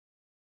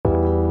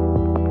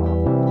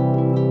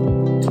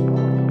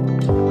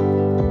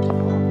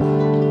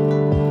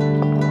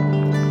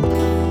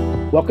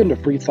Welcome to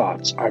Free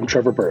Thoughts. I'm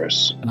Trevor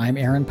Burrus. And I'm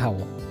Aaron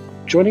Powell.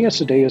 Joining us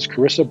today is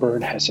Carissa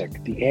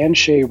Byrne-Hessek, the Anne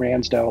Shea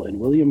Ransdell and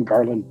William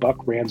Garland Buck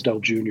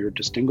Ransdell Jr.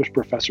 Distinguished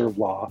Professor of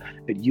Law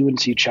at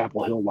UNC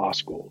Chapel Hill Law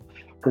School.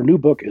 Her new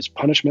book is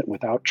Punishment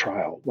Without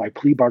Trial: Why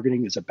Plea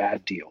Bargaining is a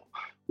Bad Deal.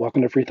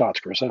 Welcome to Free Thoughts,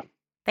 Carissa.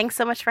 Thanks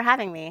so much for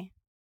having me.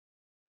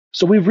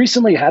 So we've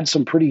recently had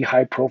some pretty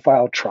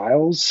high-profile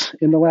trials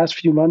in the last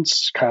few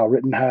months. Kyle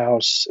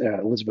Rittenhouse,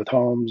 Elizabeth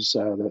Holmes,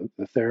 the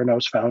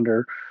Theranos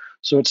founder.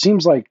 So it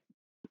seems like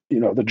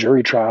the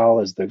jury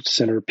trial as the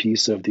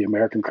centerpiece of the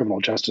American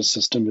criminal justice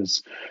system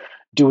is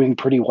doing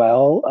pretty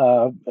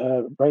well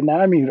right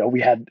now. I mean,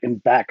 we had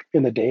back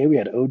in the day, we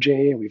had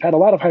OJ, and we've had a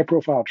lot of high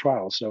profile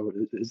trials. So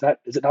is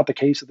it not the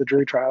case that the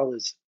jury trial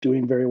is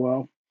doing very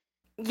well?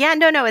 Yeah,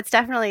 no, it's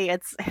definitely,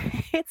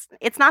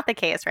 it's not the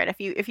case, right?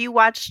 If you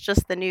watch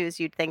just the news,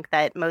 you'd think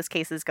that most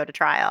cases go to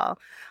trial.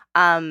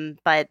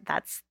 But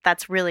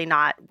that's really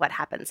not what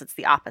happens. It's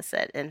the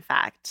opposite, in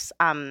fact.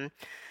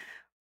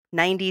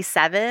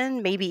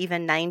 97, maybe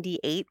even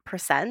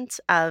 98%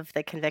 of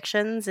the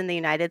convictions in the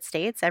United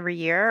States every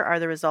year are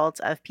the result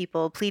of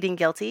people pleading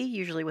guilty,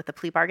 usually with a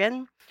plea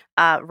bargain,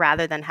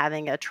 rather than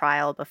having a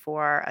trial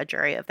before a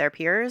jury of their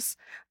peers.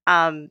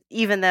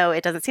 Even though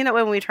it doesn't seem that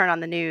way when we turn on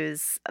the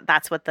news,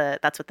 that's what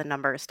the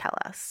numbers tell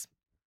us.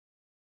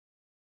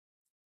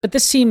 But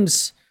this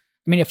seems,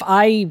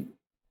 the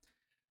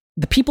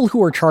people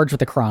who are charged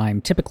with a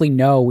crime typically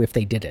know if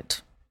they did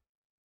it,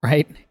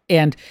 right?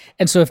 And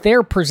so if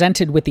they're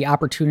presented with the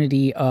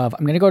opportunity of,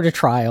 I'm going to go to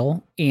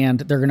trial and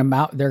they're going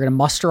to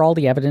muster all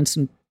the evidence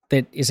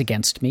that is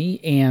against me,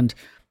 and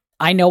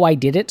I know I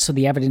did it, so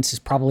the evidence is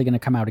probably going to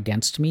come out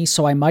against me,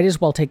 so I might as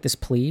well take this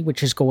plea,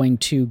 which is going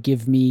to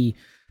give me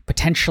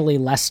potentially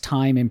less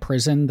time in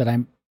prison that I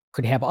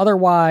could have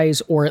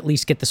otherwise, or at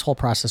least get this whole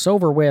process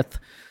over with.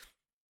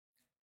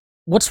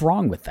 What's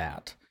wrong with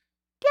that?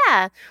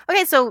 Yeah.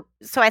 Okay. So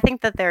I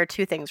think that there are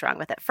two things wrong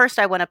with it. First,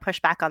 I want to push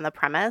back on the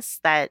premise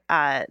that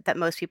that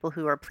most people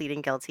who are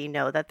pleading guilty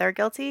know that they're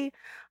guilty.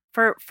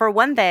 For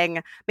one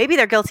thing, maybe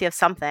they're guilty of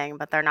something,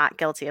 but they're not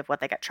guilty of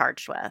what they get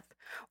charged with.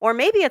 Or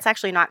maybe it's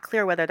actually not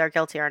clear whether they're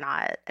guilty or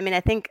not. I mean,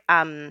 I think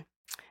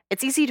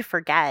it's easy to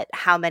forget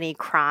how many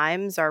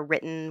crimes are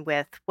written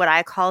with what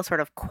I call sort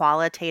of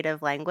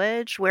qualitative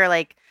language, where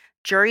like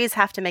juries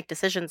have to make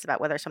decisions about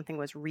whether something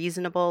was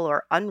reasonable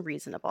or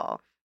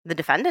unreasonable. The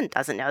defendant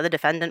doesn't know. The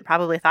defendant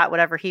probably thought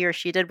whatever he or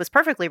she did was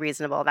perfectly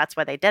reasonable. That's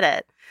why they did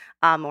it.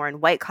 Or in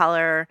white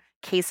collar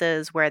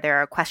cases where there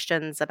are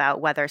questions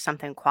about whether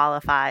something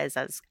qualifies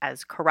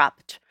as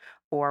corrupt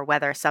or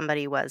whether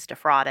somebody was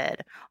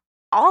defrauded.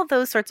 All of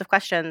those sorts of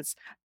questions,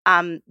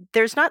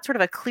 there's not sort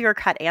of a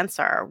clear-cut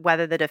answer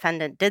whether the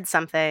defendant did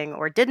something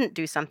or didn't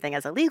do something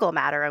as a legal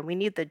matter, and we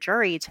need the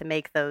jury to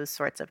make those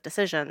sorts of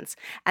decisions,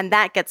 and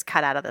that gets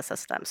cut out of the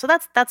system. So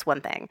that's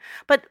one thing.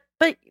 But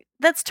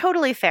that's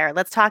totally fair.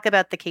 Let's talk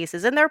about the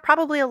cases. And there are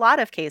probably a lot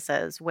of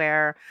cases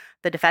where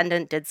the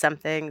defendant did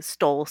something,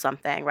 stole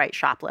something, right,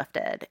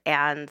 shoplifted,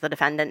 and the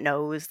defendant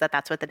knows that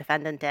that's what the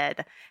defendant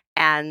did.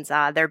 And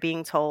they're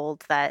being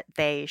told that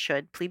they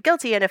should plead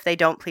guilty. And if they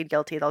don't plead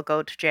guilty, they'll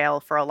go to jail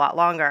for a lot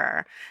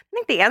longer. I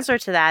think the answer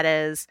to that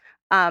is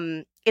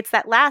it's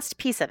that last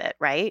piece of it,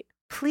 right?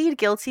 Plead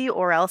guilty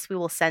or else we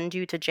will send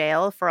you to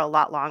jail for a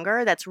lot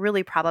longer. That's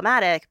really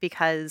problematic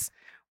because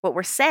what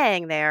we're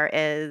saying there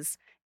is,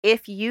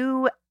 if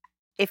you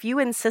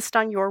insist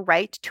on your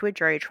right to a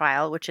jury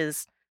trial, which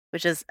is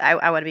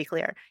I want to be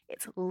clear,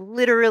 it's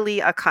literally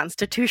a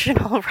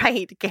constitutional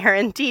right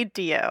guaranteed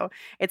to you.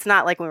 It's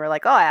not like we were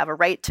like, oh, I have a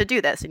right to do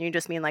this, and you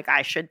just mean like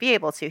I should be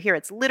able to. Here,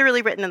 it's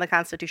literally written in the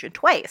Constitution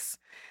twice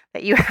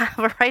that you have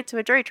a right to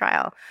a jury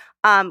trial.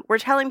 We're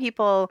telling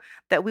people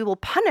that we will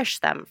punish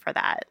them for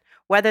that,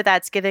 whether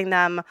that's giving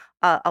them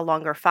a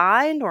longer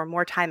fine or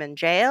more time in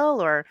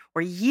jail or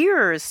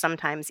years,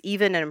 sometimes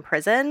even in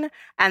prison.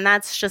 And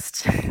that's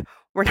just,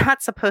 we're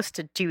not supposed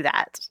to do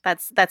that.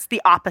 That's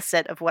the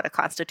opposite of what a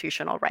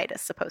constitutional right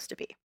is supposed to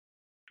be.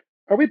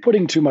 Are we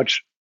putting too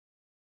much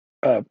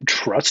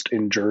trust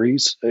in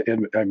juries?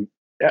 And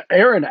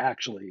Aaron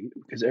actually,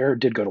 because Aaron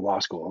did go to law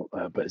school,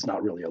 but is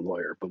not really a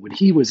lawyer. But when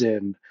he was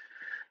it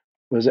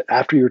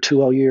after your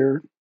 2L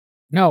year?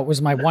 No, it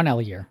was my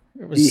 1L year.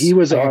 He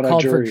was on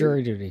called a jury, for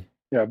jury duty.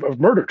 Yeah, of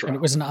murder trial. And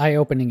it was an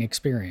eye-opening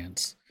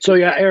experience. So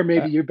yeah, Aaron,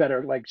 maybe you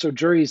better so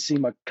juries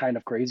seem kind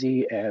of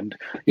crazy, and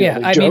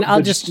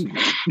I'll just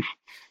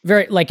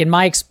very in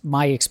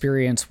my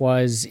experience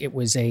it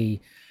was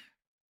a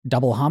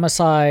double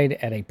homicide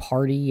at a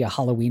party, a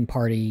Halloween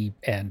party,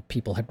 and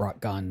people had brought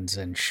guns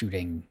and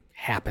shooting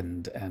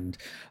happened, and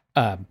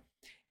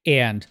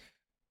in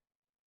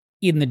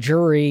the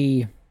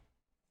jury,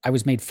 I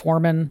was made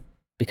foreman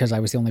because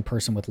I was the only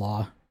person with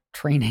law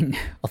training,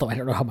 although I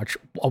don't know how much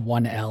a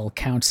 1L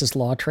counts as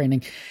law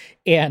training.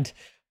 And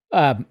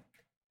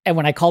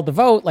when I called the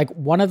vote,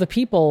 one of the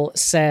people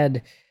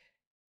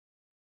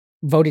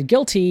voted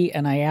guilty,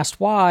 and I asked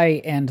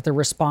why, and the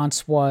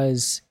response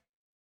was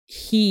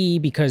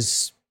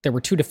because there were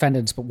two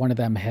defendants, but one of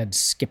them had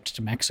skipped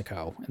to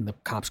Mexico and the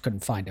cops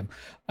couldn't find him.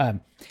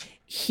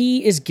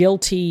 he is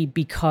guilty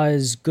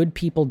because good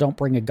people don't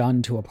bring a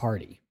gun to a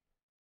party.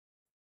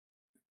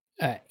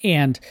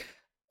 And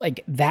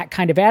like that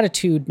kind of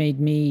attitude made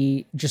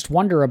me just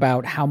wonder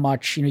about how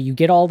much, you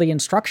get all the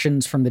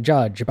instructions from the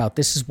judge about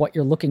this is what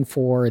you're looking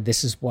for.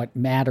 This is what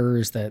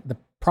matters. The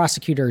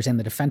prosecutors and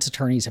the defense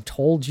attorneys have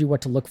told you what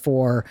to look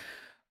for.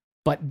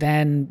 But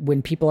then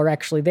when people are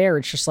actually there,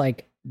 it's just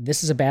like,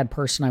 this is a bad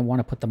person. I want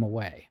to put them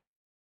away.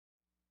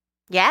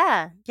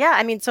 Yeah. Yeah.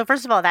 I mean, so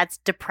first of all, that's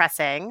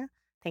depressing.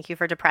 Thank you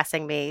for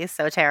depressing me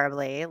so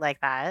terribly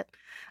like that.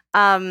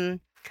 I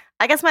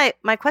guess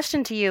my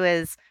question to you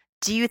is,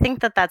 do you think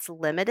that that's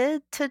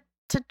limited to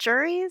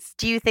juries?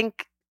 Do you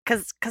think,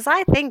 because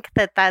I think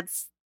that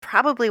that's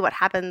probably what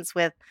happens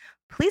with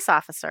police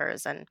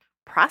officers and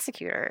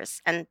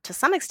prosecutors and to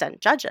some extent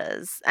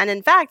judges. And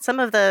in fact, some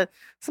of the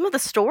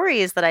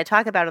stories that I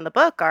talk about in the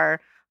book are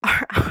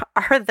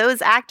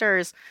those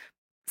actors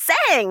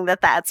saying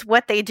that that's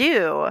what they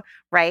do,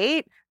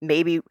 right?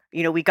 Maybe,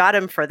 we got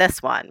him for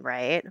this one,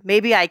 right?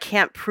 Maybe I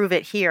can't prove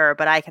it here,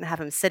 but I can have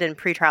him sit in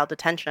pretrial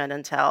detention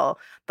until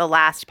the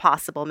last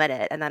possible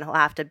minute, and then he'll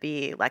have to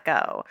be let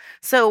go.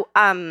 So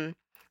I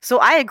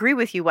agree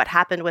with you. What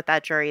happened with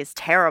that jury is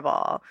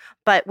terrible.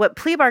 But what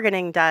plea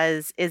bargaining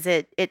does is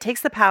it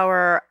takes the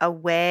power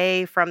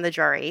away from the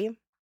jury.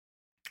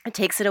 It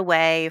takes it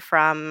away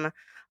from,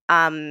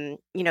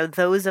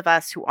 those of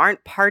us who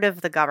aren't part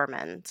of the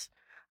government.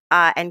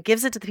 And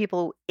gives it to the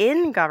people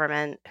in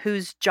government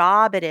whose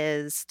job it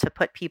is to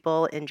put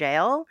people in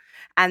jail,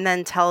 and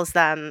then tells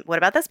them, what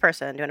about this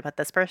person? Do you want to put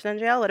this person in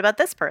jail? What about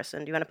this person?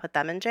 Do you want to put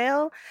them in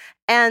jail?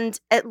 And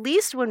at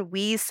least when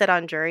we sit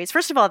on juries,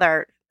 first of all,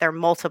 there are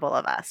multiple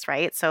of us,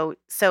 right? So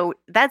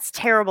that's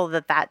terrible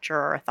that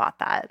juror thought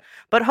that.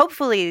 But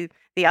hopefully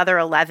the other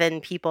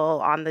 11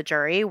 people on the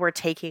jury were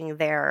taking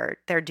their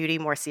duty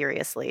more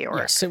seriously.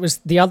 Yes, it was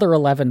the other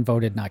 11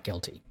 voted not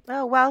guilty.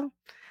 Oh, well,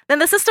 then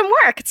the system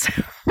worked,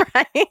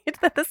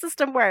 right? The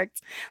system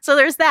worked. So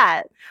there's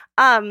that.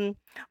 But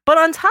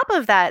on top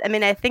of that, I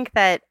mean, I think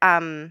that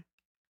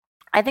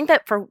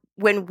for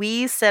when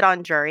we sit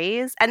on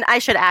juries, and I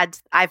should add,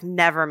 I've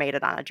never made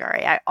it on a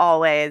jury. I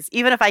always,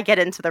 even if I get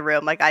into the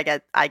room, like I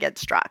get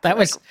struck. That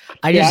was,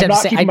 I'm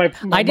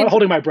not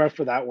holding my breath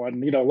for that one.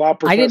 Law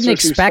professors who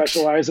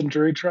specialize in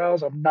jury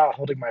trials, I'm not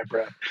holding my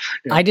breath.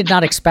 Yeah. I did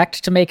not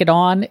expect to make it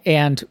on.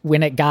 And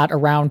when it got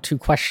around to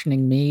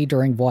questioning me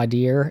during voir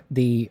dire,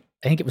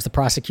 I think it was the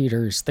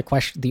prosecutors.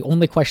 The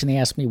only question they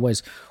asked me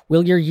was,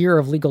 will your year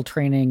of legal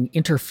training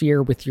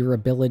interfere with your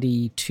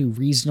ability to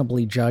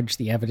reasonably judge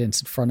the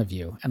evidence in front of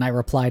you? And I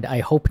replied, I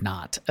hope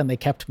not. And they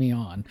kept me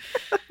on.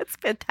 It's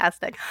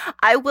fantastic.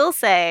 I will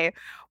say,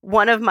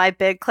 one of my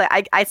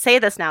I say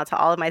this now to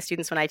all of my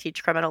students when I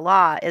teach criminal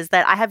law, is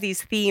that I have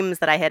these themes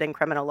that I hit in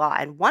criminal law.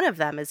 And one of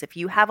them is, if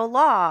you have a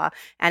law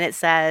and it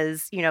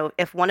says,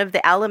 if one of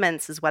the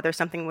elements is whether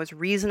something was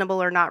reasonable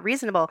or not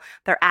reasonable,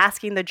 they're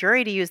asking the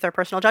jury to use their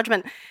personal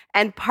judgment.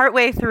 And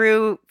partway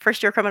through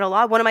first year criminal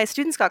law, one of my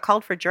students got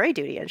called for jury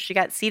duty and she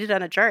got seated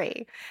on a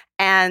jury.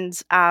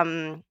 And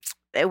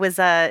it was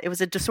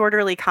a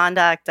disorderly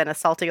conduct and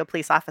assaulting a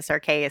police officer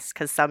case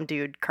because some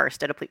dude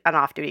cursed at an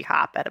off-duty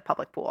cop at a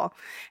public pool,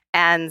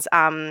 and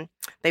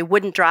they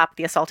wouldn't drop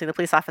the assaulting the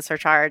police officer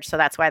charge. So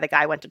that's why the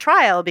guy went to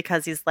trial,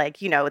 because he's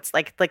like, it's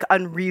like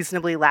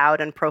unreasonably loud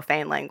and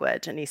profane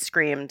language, and he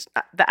screamed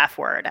the F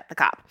word at the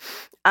cop,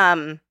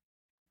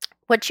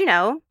 which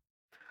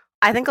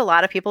I think a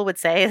lot of people would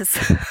say is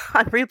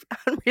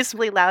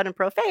unreasonably loud and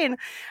profane.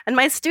 And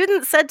my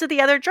student said to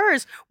the other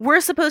jurors, we're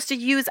supposed to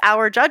use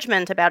our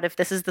judgment about if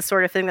this is the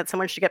sort of thing that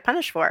someone should get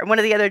punished for. And one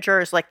of the other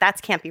jurors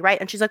that can't be right.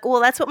 And she's like, well,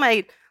 that's what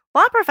my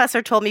law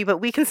professor told me, but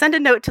we can send a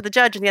note to the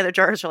judge. And the other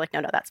jurors are like,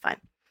 no, that's fine.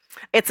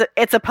 It's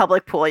a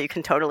public pool. You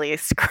can totally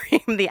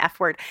scream the F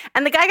word.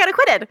 And the guy got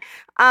acquitted.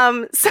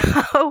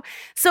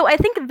 So I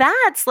think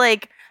that's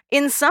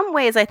in some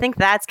ways, I think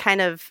that's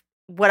kind of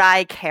what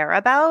I care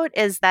about,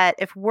 is that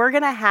if we're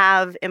going to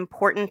have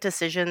important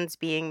decisions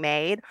being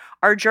made,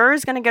 are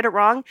jurors going to get it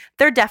wrong?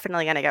 They're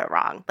definitely going to get it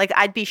wrong.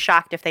 I'd be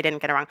shocked if they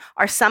didn't get it wrong.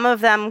 Are some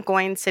of them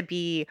going to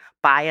be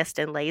biased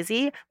and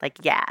lazy?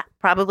 Yeah,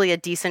 probably a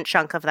decent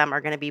chunk of them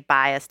are going to be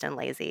biased and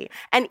lazy.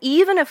 And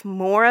even if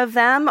more of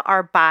them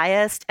are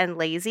biased and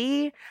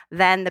lazy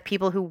than the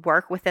people who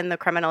work within the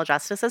criminal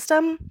justice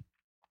system,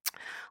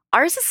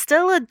 ours is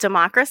still a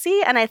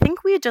democracy. And I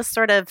think we just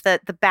sort of,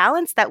 the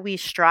balance that we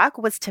struck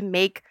was to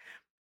make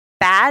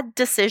bad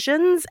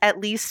decisions at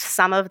least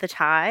some of the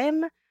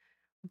time,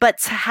 but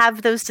to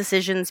have those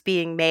decisions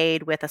being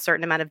made with a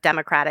certain amount of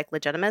democratic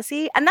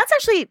legitimacy. And that's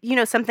actually,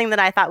 something that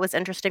I thought was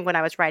interesting when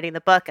I was writing the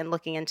book and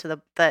looking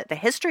into the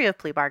history of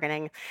plea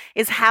bargaining,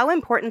 is how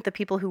important the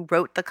people who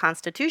wrote the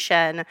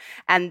Constitution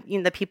and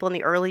the people in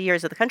the early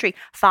years of the country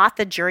thought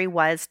the jury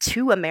was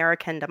to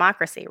American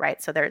democracy,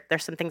 right? So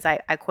there's some things I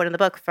quote in the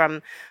book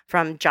from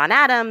John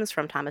Adams,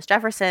 from Thomas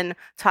Jefferson,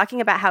 talking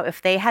about how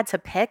if they had to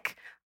pick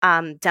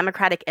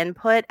democratic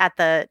input at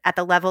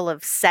the level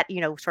of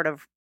sort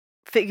of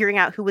figuring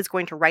out who was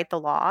going to write the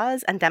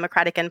laws and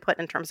democratic input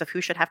in terms of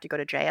who should have to go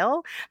to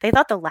jail. They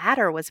thought the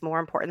latter was more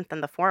important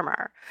than the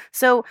former.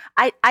 So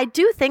I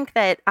do think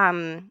that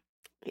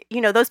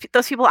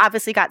those people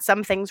obviously got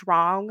some things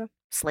wrong,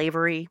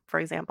 slavery, for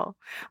example.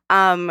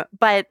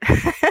 But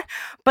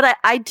but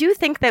I do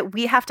think that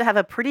we have to have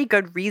a pretty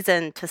good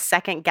reason to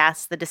second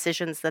guess the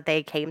decisions that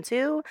they came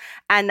to.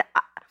 And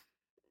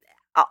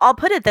I'll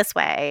put it this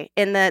way.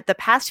 In the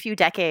past few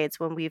decades,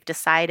 when we've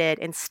decided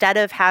instead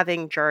of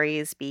having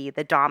juries be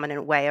the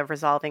dominant way of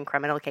resolving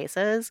criminal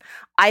cases,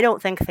 I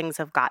don't think things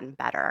have gotten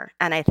better.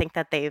 And I think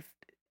that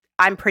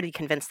I'm pretty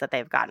convinced that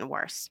they've gotten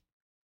worse.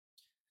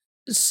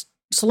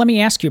 So let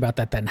me ask you about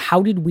that then.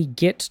 How did we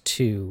get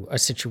to a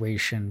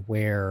situation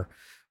where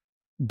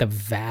the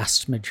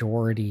vast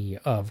majority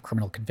of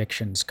criminal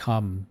convictions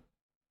come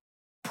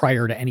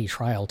prior to any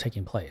trial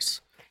taking place?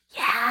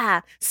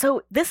 Yeah.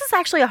 So this is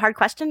actually a hard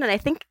question, and I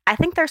think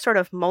there's sort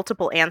of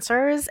multiple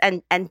answers,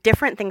 and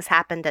different things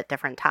happened at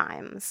different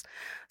times.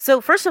 So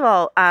first of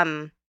all,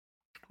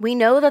 we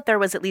know that there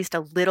was at least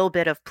a little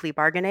bit of plea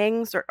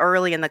bargaining. So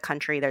early in the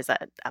country, there's a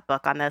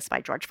book on this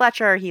by George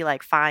Fletcher. He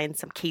finds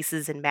some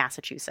cases in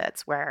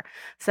Massachusetts where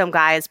some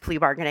guys plea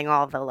bargaining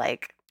all the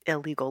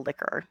illegal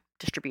liquor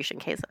distribution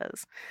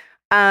cases.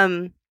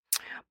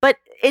 But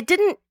it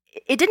didn't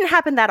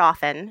happen that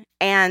often.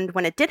 And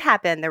when it did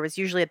happen, there was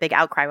usually a big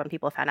outcry when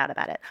people found out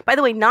about it. By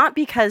the way, not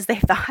because they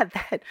thought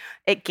that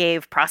it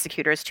gave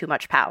prosecutors too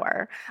much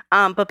power,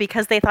 but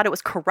because they thought it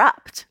was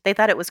corrupt. They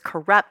thought it was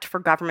corrupt for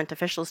government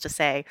officials to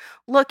say,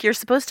 look, you're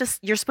supposed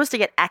to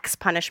get X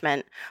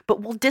punishment,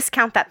 but we'll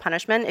discount that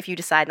punishment if you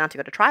decide not to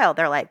go to trial.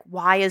 They're like,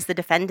 why is the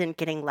defendant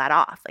getting let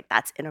off?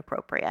 That's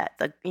inappropriate.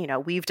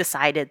 We've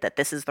decided that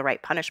this is the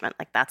right punishment.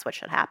 That's what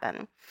should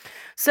happen.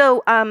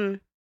 So,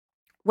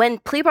 when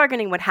plea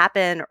bargaining would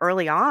happen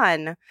early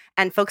on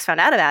and folks found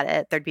out about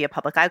it, there'd be a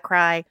public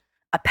outcry.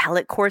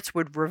 Appellate courts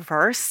would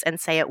reverse and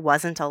say it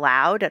wasn't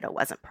allowed and it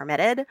wasn't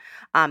permitted.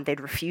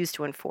 They'd refuse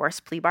to enforce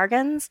plea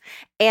bargains.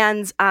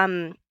 And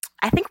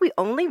I think we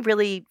only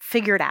really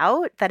figured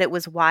out that it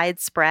was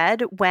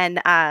widespread when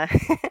in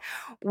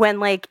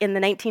the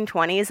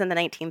 1920s and the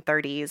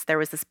 1930s, there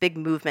was this big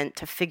movement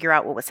to figure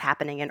out what was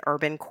happening in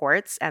urban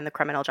courts and the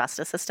criminal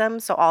justice system.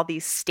 So all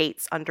these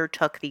states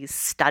undertook these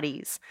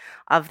studies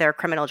of their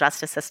criminal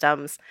justice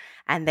systems,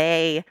 and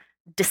they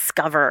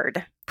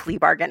discovered plea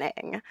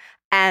bargaining.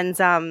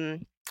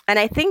 And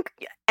I think,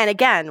 and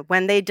again,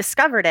 when they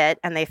discovered it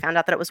and they found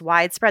out that it was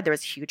widespread, there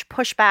was huge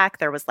pushback.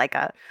 There was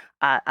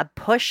a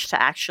push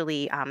to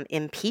actually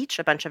impeach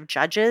a bunch of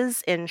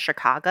judges in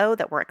Chicago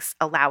that were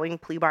allowing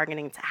plea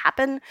bargaining to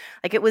happen.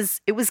 It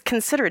was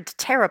considered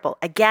terrible,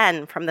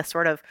 again, from the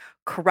sort of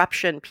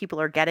corruption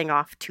people are getting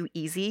off too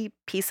easy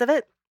piece of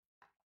it.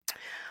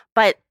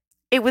 But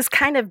it was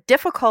kind of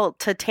difficult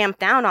to tamp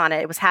down on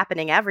it. It was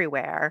happening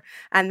everywhere.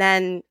 And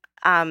then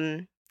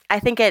I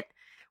think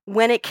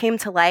when it came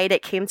to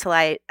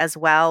light as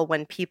well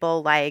when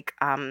people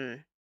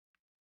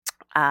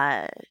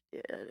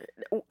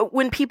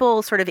when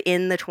people sort of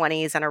in the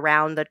 20s and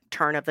around the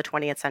turn of the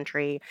 20th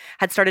century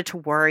had started to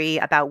worry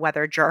about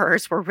whether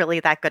jurors were really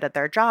that good at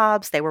their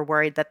jobs. They were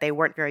worried that they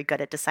weren't very good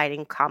at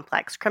deciding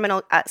complex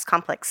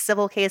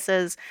civil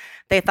cases.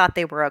 They thought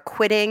they were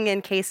acquitting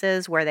in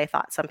cases where they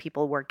thought some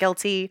people were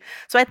guilty.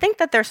 So I think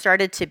that there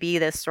started to be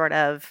this sort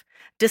of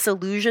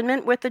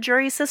disillusionment with the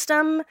jury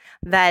system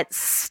that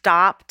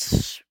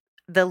stopped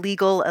the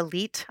legal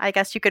elite, I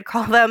guess you could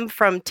call them,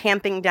 from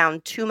tamping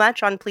down too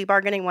much on plea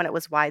bargaining when it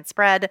was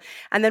widespread.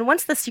 And then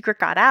once the secret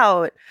got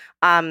out,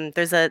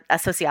 there's a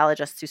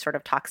sociologist who sort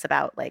of talks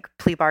about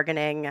plea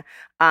bargaining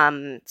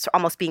so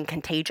almost being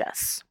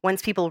contagious.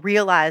 Once people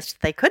realized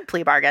they could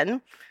plea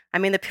bargain,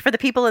 for the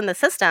people in the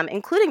system,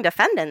 including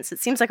defendants, it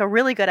seems like a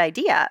really good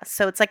idea.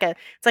 So it's like a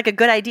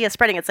good idea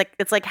spreading.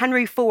 It's like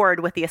Henry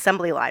Ford with the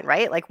assembly line,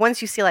 right?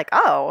 Once you see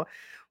oh,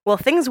 well,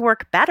 things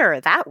work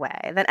better that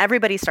way, then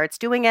everybody starts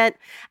doing it.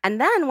 And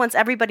then once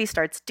everybody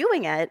starts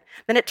doing it,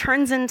 then it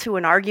turns into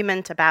an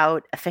argument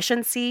about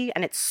efficiency,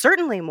 and it's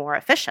certainly more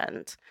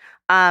efficient.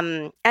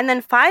 And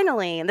then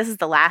finally, and this is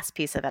the last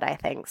piece of it, I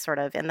think, sort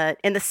of in the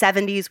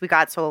 70s, we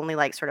got so only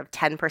sort of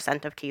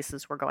 10% of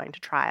cases were going to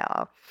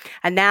trial.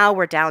 And now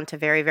we're down to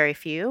very, very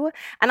few.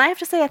 And I have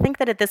to say, I think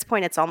that at this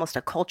point, it's almost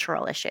a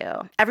cultural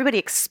issue. Everybody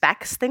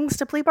expects things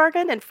to plea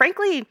bargain. And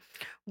frankly,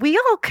 we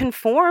all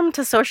conform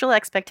to social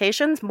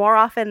expectations more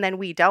often than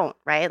we don't,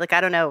 right?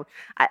 I don't know.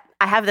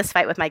 I have this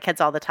fight with my kids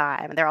all the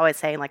time. And they're always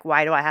saying,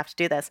 why do I have to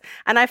do this?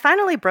 And I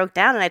finally broke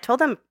down and I told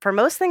them, for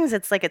most things,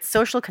 it's it's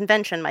social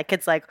convention. My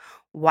kid's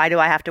why do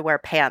I have to wear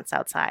pants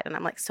outside? And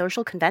I'm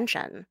social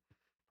convention.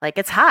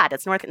 It's hot.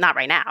 It's not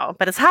right now,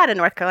 but it's hot in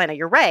North Carolina.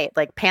 You're right.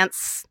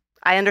 Pants,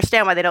 I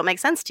understand why they don't make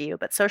sense to you,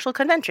 but social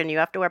convention, you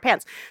have to wear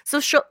pants.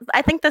 So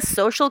I think the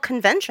social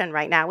convention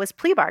right now is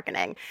plea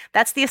bargaining.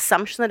 That's the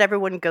assumption that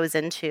everyone goes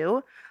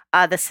into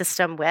the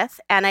system with.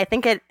 And I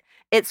think it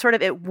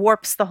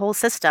warps the whole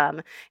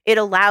system. It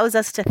allows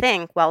us to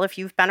think, well, if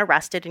you've been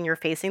arrested and you're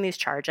facing these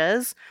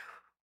charges,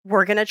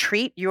 we're going to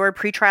treat your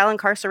pretrial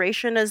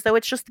incarceration as though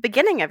it's just the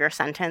beginning of your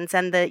sentence,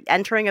 and the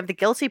entering of the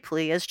guilty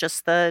plea is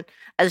just the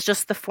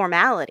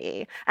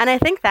formality. And I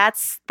think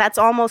that's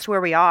almost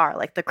where we are.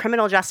 Like, the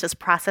criminal justice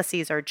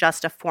processes are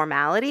just a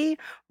formality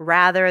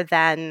rather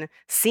than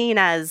seen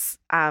as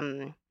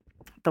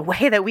the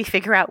way that we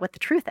figure out what the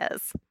truth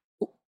is.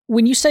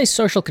 When you say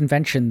social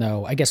convention,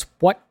 though, I guess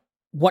what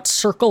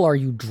circle are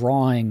you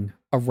drawing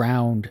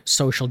around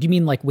social? Do you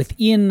mean like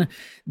within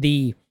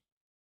the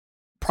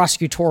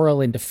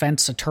prosecutorial and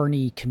defense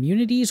attorney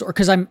communities? Or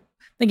because I'm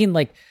thinking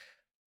like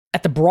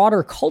at the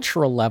broader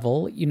cultural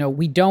level, you know,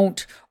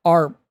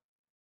 the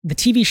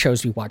TV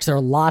shows we watch, there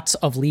are lots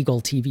of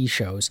legal TV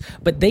shows,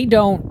 but they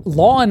don't,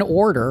 Law and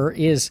Order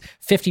is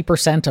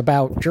 50%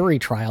 about jury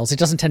trials. It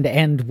doesn't tend to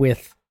end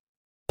with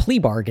plea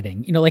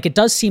bargaining. You know, like, it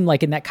does seem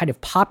like in that kind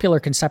of popular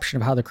conception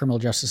of how the criminal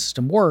justice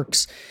system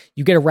works,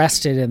 you get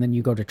arrested and then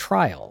you go to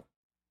trial.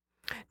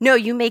 No,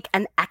 you make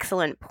an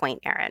excellent point,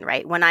 Aaron,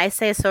 right? When I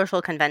say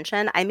social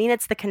convention, I mean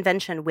it's the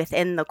convention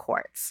within the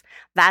courts.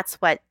 That's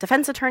what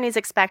defense attorneys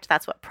expect.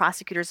 That's what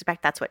prosecutors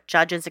expect. That's what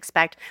judges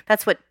expect.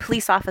 That's what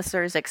police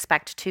officers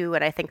expect too.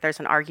 And I think there's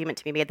an argument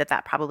to be made that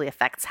that probably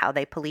affects how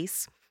they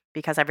police,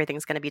 because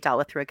everything's going to be dealt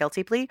with through a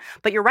guilty plea.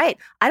 But you're right.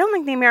 I don't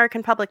think the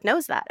American public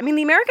knows that. I mean,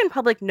 the American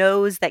public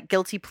knows that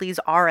guilty pleas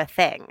are a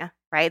thing,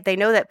 right? They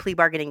know that plea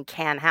bargaining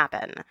can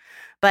happen.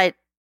 But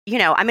you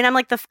know, I mean, I'm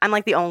like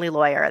the only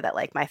lawyer that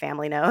like my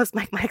family knows,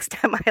 like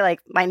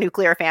my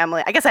nuclear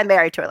family. I guess I'm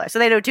married to a lawyer, so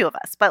they know two of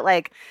us. But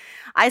like,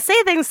 I say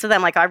things to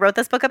them like, I wrote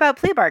this book about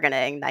plea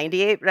bargaining.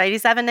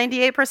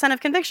 98% of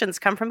convictions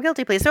come from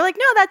guilty pleas. They're like,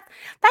 no,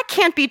 that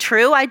can't be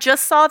true. I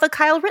just saw the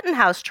Kyle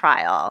Rittenhouse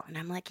trial, and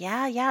I'm like,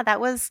 yeah,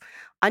 that was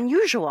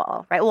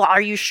unusual, right? Well,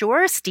 are you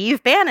sure?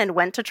 Steve Bannon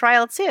went to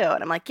trial too,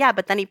 and I'm like, yeah,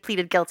 but then he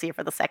pleaded guilty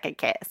for the second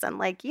case, and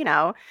like, you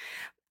know.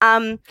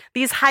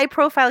 These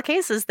high-profile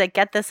cases that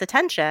get this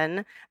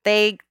attention,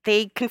 they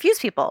confuse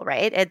people,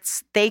 right?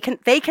 They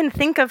can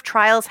think of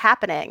trials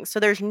happening, so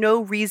there's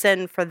no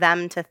reason for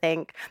them to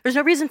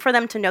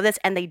know this,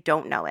 and they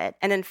don't know it.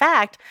 And in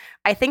fact,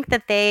 I think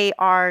that they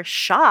are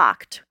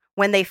shocked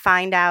when they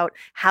find out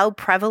how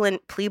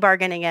prevalent plea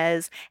bargaining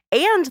is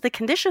and the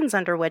conditions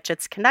under which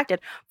it's conducted.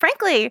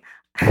 Frankly,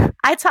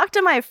 I talk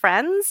to my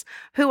friends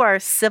who are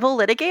civil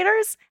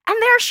litigators, and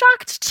they're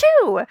shocked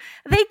too.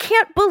 They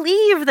can't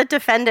believe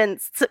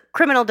that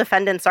criminal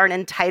defendants aren't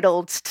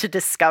entitled to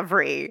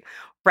discovery,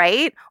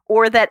 right?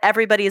 Or that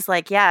everybody's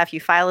like, yeah, if you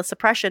file a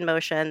suppression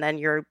motion, then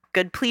your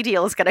good plea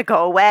deal is going to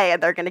go away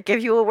and they're going to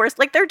give you a worse.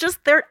 Like,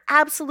 they're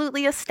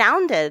absolutely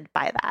astounded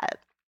by that.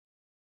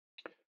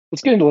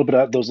 Let's get into a little bit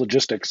of those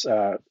logistics.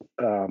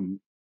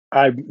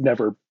 I've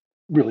never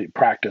really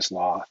practice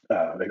law.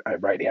 I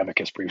write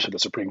amicus briefs for the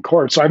Supreme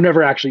Court, so I've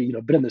never actually,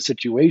 been in the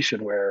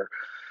situation where,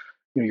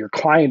 your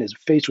client is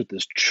faced with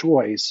this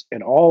choice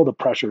and all the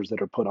pressures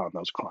that are put on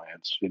those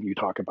clients. And you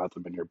talk about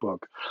them in your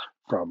book,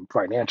 from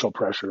financial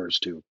pressures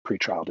to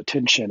pretrial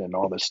detention and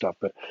all this stuff.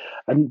 But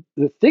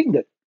the thing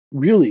that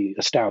really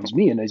astounds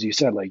me, and as you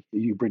said, like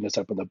you bring this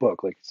up in the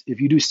book, like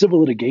if you do civil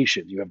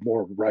litigation, you have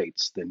more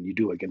rights than you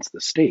do against the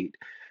state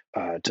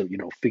to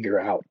figure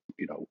out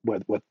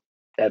what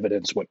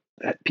evidence, what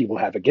people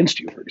have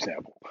against you, for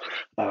example.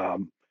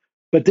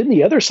 But then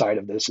the other side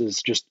of this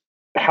is just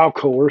how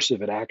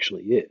coercive it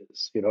actually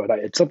is. And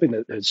it's something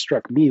that has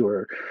struck me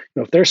where,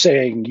 if they're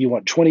saying you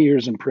want 20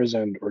 years in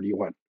prison, or do you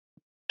want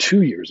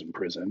 2 years in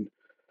prison,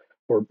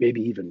 or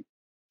maybe even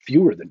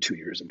fewer than 2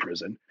 years in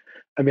prison.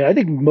 I mean, I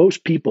think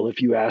most people,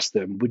 if you ask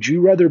them, would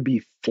you rather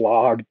be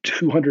flogged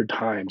 200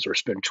 times or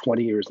spend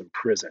 20 years in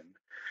prison?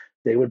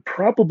 They would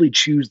probably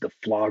choose the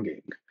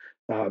flogging.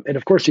 And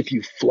of course, if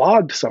you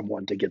flogged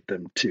someone to get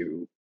them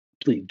to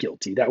plead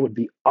guilty, that would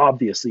be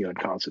obviously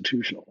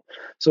unconstitutional.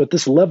 So at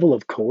this level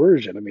of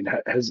coercion, I mean,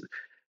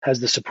 has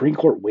the Supreme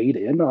Court weighed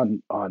in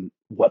on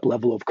what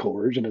level of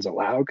coercion is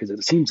allowed? Because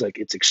it seems like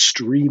it's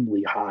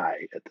extremely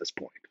high at this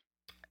point.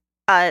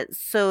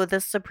 So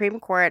the Supreme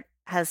Court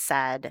has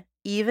said,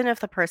 even if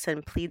the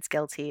person pleads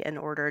guilty in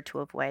order to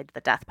avoid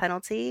the death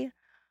penalty,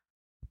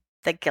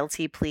 the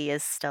guilty plea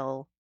is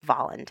still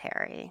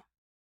voluntary.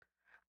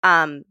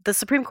 The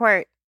Supreme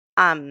Court.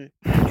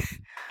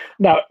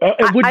 Now,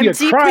 it would be a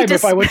crime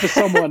if I went to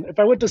someone. If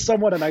I went to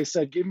someone and I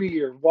said, "Give me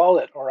your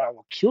wallet, or I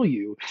will kill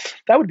you,"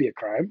 that would be a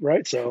crime,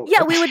 right? So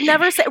yeah, we would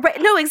never say. Right,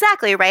 no,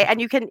 exactly, right.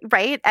 And you can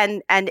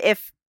and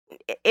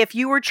if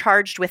you were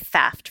charged with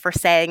theft for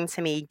saying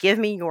to me, "Give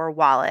me your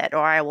wallet,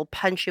 or I will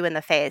punch you in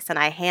the face," and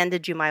I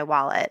handed you my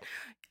wallet,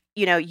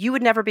 you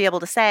would never be able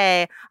to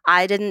say,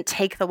 "I didn't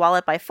take the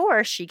wallet by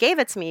force. She gave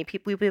it to me."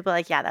 People would be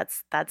like, "Yeah,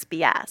 that's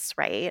BS,"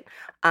 right?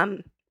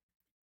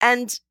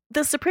 And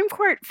the Supreme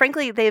Court,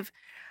 frankly, there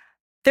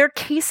are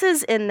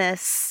cases in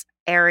this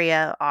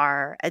area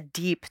are a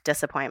deep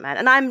disappointment.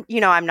 And I'm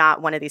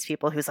not one of these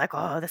people who's like,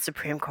 oh, the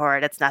Supreme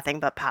Court, it's nothing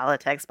but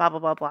politics, blah, blah,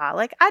 blah, blah.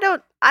 Like, I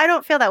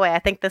don't feel that way. I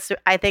think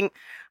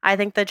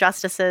the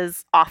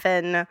justices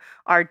often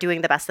are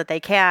doing the best that they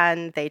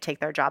can. They take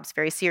their jobs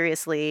very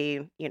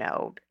seriously.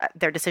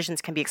 Their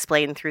decisions can be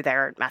explained through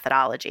their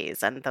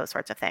methodologies and those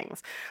sorts of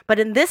things. But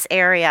in this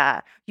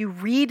area, you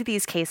read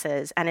these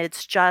cases and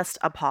it's just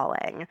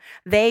appalling.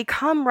 They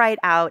come right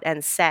out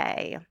and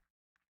say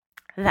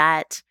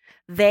that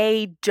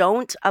they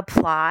don't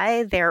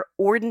apply their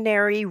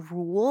ordinary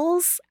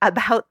rules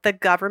about the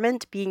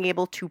government being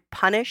able to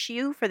punish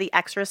you for the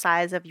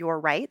exercise of your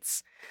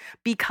rights,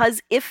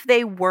 because if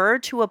they were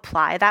to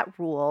apply that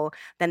rule,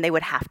 then they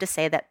would have to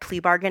say that plea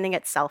bargaining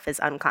itself is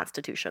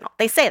unconstitutional.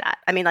 They say that.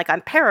 I mean, like,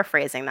 I'm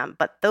paraphrasing them,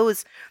 but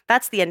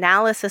that's the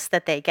analysis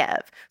that they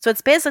give. So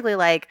it's basically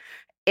like,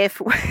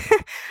 if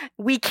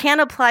we can't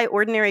apply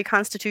ordinary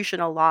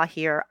constitutional law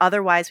here,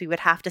 otherwise we would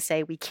have to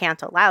say we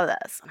can't allow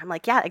this. And I'm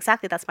like, yeah,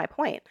 exactly. That's my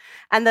point.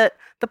 And the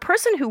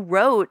person who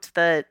wrote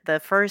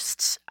the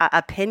first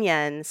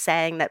opinion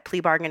saying that plea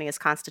bargaining is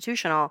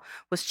constitutional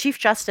was Chief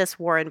Justice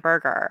Warren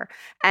Burger.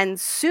 And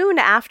soon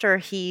after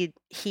he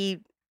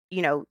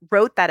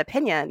wrote that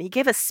opinion, he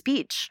gave a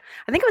speech.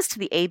 I think it was to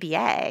the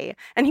ABA,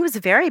 and he was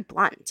very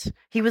blunt.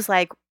 He was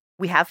like,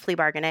 we have plea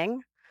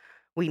bargaining.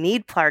 We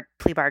need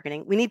plea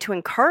bargaining. We need to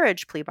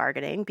encourage plea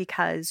bargaining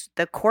because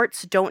the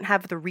courts don't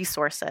have the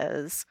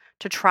resources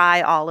to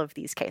try all of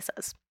these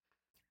cases.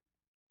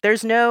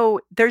 There's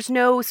no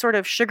sort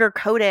of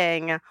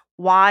sugarcoating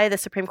why the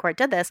Supreme Court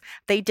did this.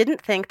 They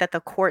didn't think that the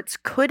courts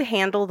could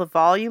handle the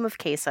volume of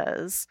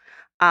cases.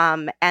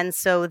 And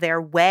so their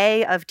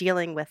way of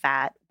dealing with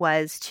that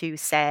was to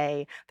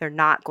say they're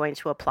not going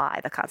to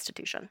apply the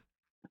Constitution.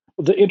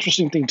 The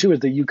interesting thing, too, is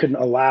that you can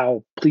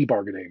allow plea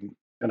bargaining.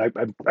 And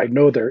I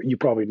know you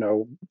probably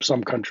know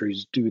some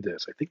countries do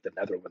this. I think the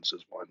Netherlands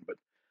is one, but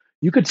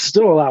you could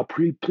still allow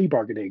plea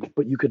bargaining,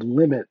 but you could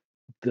limit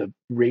the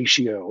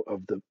ratio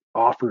of the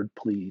offered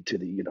plea to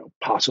the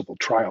possible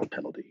trial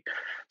penalty.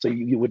 So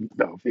you wouldn't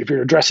know if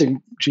you're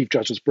addressing Chief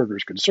Justice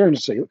Burger's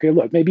concerns. Say, okay,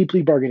 look, maybe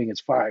plea bargaining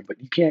is fine,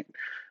 but you can't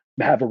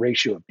have a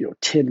ratio of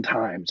 10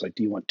 times. Like,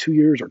 do you want 2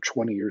 years or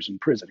 20 years in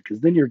prison?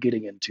 Because then you're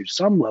getting into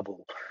some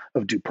level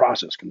of due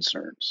process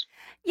concerns.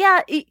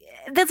 Yeah,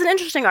 that's an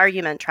interesting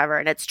argument, Trevor,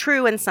 and it's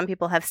true. And some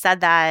people have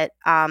said that.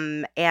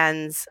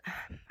 And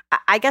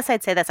I guess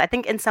I'd say this. I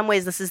think in some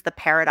ways this is the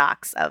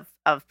paradox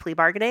of plea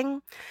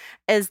bargaining,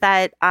 is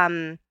that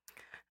the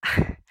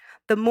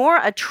more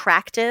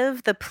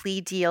attractive the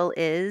plea deal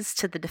is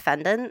to the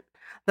defendant,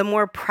 the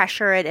more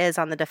pressure it is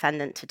on the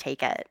defendant to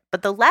take it.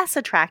 But the less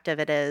attractive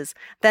it is,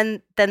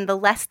 then the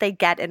less they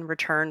get in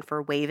return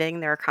for waiving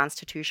their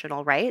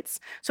constitutional rights.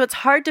 So it's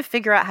hard to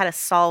figure out how to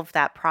solve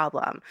that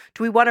problem.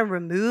 Do we want to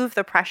remove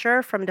the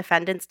pressure from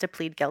defendants to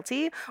plead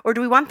guilty, or do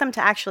we want them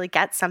to actually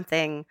get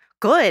something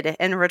good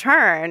in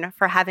return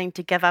for having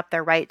to give up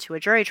their right to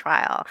a jury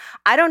trial?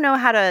 I don't know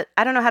how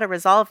to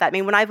resolve that. I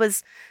mean, when I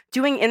was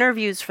doing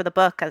interviews for the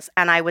book,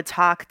 and I would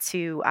talk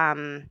to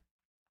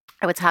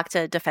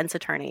defense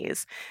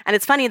attorneys, and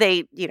it's funny,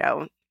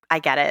 I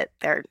get it.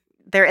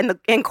 They're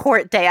in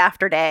court day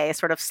after day,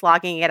 sort of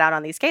slogging it out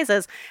on these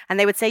cases. And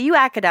they would say, you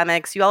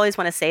academics, you always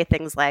want to say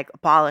things like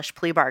abolish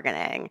plea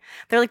bargaining.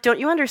 They're like, don't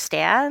you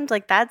understand?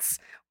 Like, that's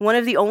one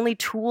of the only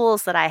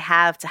tools that I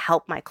have to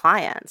help my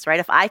clients, right?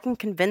 If I can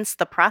convince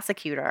the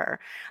prosecutor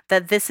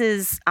that this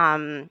is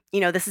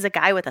a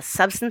guy with a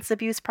substance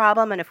abuse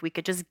problem, and if we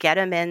could just get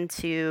him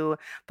into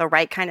the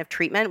right kind of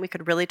treatment, we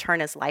could really turn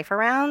his life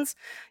around.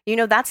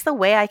 That's the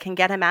way I can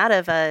get him out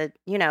of a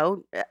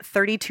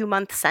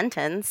 32-month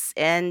sentence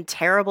in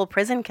terrible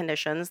prison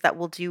conditions that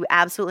will do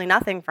absolutely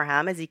nothing for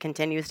him as he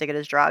continues to get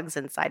his drugs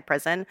inside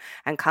prison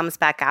and comes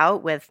back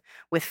out with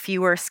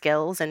fewer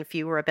skills and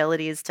fewer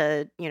abilities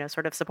to,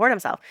 sort of support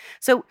himself.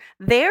 So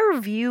their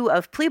view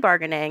of plea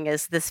bargaining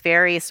is this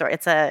very it's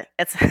a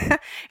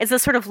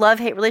sort of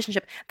love-hate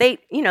relationship. They're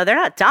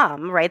not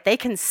dumb, right? They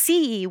can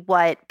see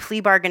what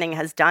plea bargaining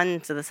has done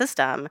to the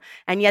system,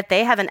 and yet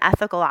they have an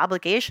ethical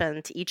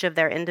obligation to each of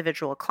their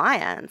individual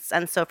clients.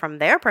 And so from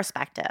their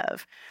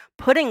perspective,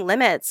 putting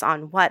limits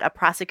on what a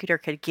prosecutor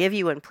could give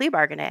you in plea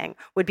bargaining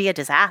would be a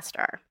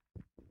disaster.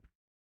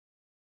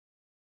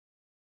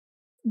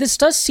 This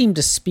does seem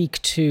to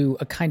speak to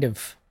a kind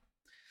of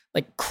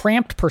like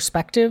cramped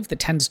perspective that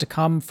tends to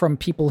come from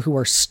people who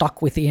are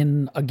stuck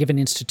within a given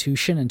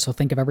institution, and so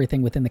think of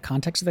everything within the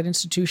context of that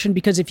institution.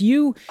 Because if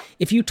you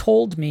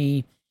told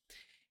me,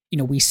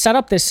 we set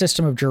up this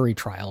system of jury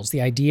trials,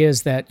 the idea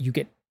is that you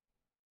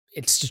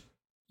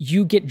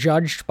get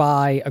judged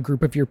by a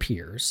group of your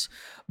peers,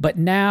 but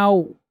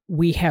now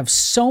we have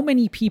so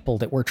many people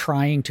that we're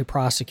trying to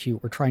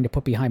prosecute, we're trying to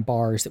put behind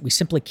bars, that we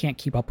simply can't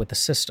keep up with the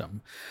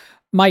system.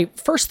 My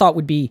first thought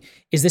would be,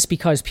 is this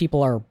because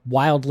people are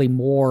wildly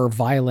more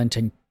violent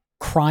and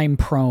crime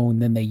prone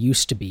than they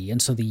used to be?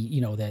 And so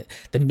the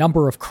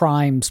number of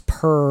crimes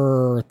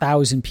per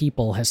 1,000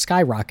 people has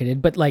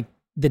skyrocketed, but like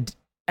the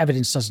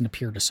evidence doesn't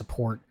appear to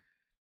support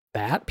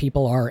that.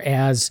 People are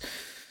as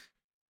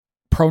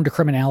prone to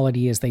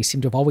criminality as they seem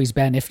to have always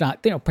been, if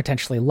not,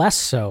 potentially less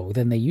so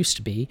than they used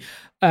to be.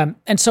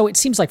 And so it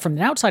seems like from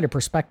an outsider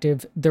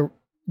perspective, the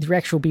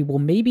reaction will be, well,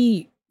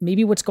 maybe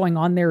what's going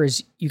on there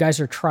is you guys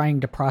are trying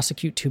to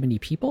prosecute too many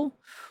people,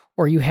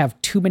 or you have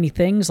too many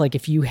things. Like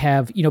if you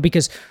have,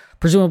 because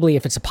presumably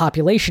if it's a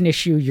population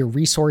issue, your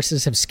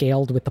resources have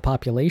scaled with the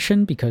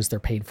population because they're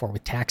paid for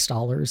with tax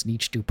dollars, and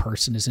each new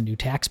person is a new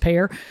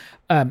taxpayer.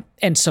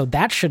 And so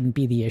that shouldn't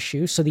be the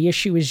issue. So the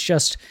issue is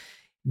just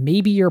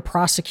maybe you're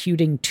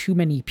prosecuting too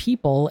many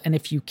people, and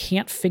if you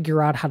can't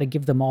figure out how to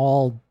give them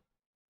all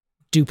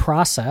due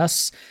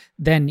process,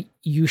 then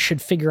you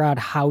should figure out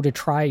how to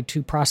try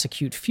to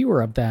prosecute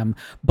fewer of them.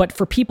 But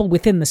for people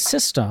within the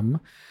system,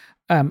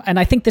 and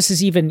I think this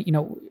is even,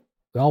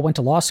 we all went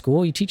to law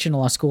school, you teach in a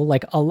law school,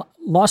 like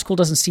law school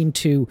doesn't seem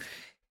to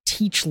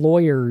teach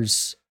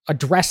lawyers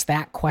address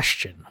that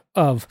question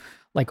of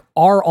like,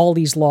 are all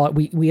these laws,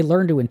 we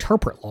learn to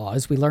interpret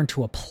laws, we learn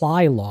to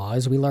apply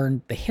laws, we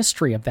learn the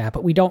history of that,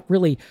 but we don't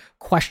really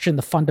question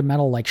the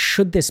fundamental, like,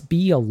 should this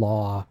be a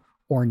law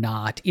or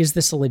not? Is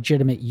this a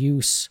legitimate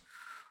use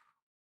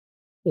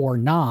or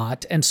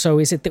not? And so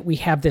is it that we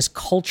have this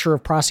culture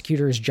of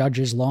prosecutors,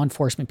 judges, law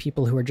enforcement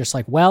people who are just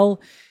like, well,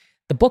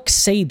 the books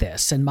say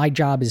this and my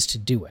job is to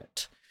do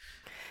it?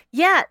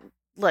 Yeah,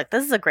 look,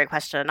 this is a great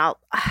question. I'll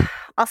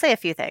say a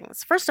few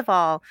things. First of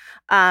all,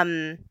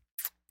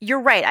 you're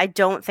right. I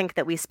don't think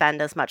that we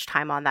spend as much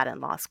time on that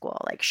in law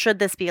school. Like, should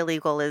this be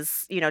illegal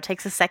is,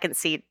 takes a second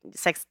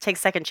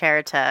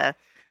chair to,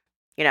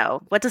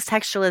 what does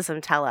textualism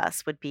tell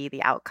us would be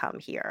the outcome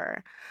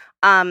here?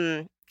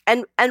 And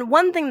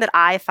one thing that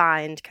I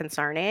find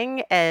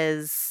concerning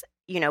is,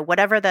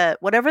 whatever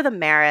the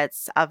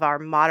merits of our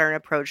modern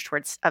approach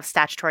of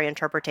statutory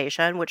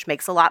interpretation, which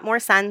makes a lot more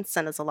sense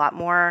and is a lot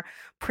more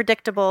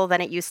predictable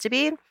than it used to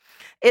be,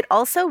 it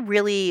also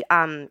really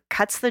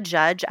cuts the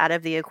judge out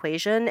of the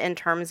equation in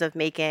terms of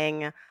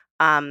making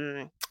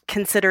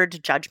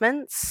considered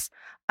judgments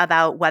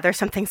about whether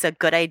something's a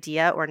good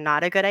idea or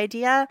not a good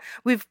idea.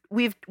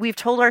 We've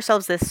told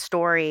ourselves this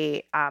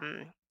story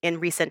in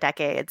recent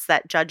decades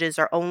that judges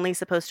are only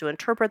supposed to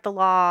interpret the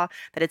law,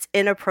 that it's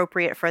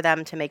inappropriate for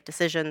them to make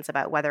decisions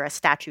about whether a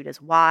statute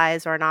is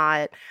wise or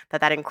not,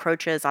 that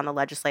encroaches on the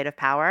legislative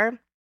power.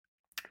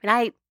 And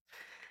I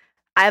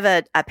have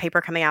a paper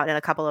coming out in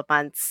a couple of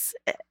months.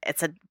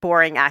 It's a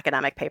boring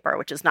academic paper,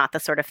 which is not the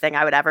sort of thing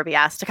I would ever be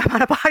asked to come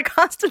on a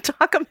podcast to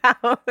talk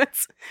about.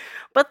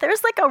 But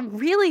there's like a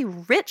really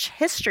rich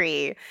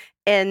history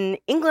in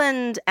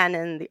England and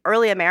in the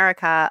early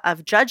America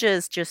of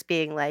judges just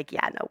being like,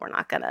 yeah, no, we're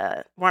not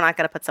gonna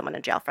put someone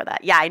in jail for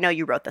that. Yeah, I know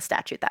you wrote the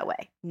statute that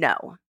way.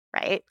 No,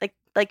 right?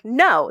 Like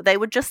no, they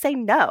would just say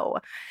no.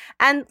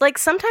 And like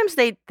sometimes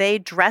they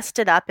dressed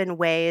it up in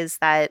ways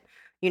that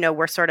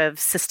were sort of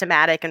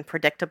systematic and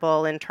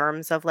predictable in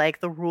terms of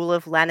like the rule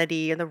of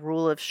lenity and the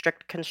rule of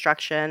strict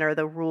construction, or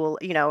the rule,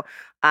 the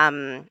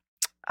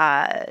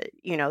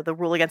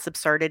rule against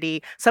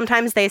absurdity.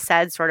 Sometimes they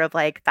said sort of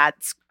like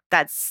that's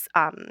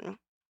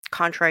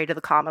contrary to the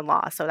common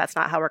law, so that's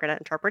not how we're going to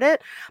interpret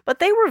it. But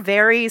they were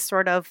very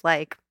sort of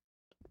like,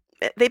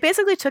 they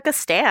basically took a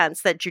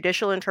stance that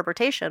judicial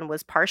interpretation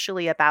was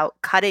partially about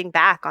cutting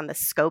back on the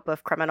scope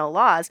of criminal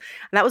laws.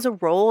 And that was a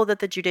role that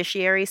the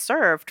judiciary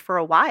served for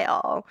a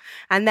while.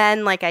 And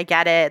then, like, I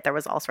get it, there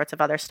was all sorts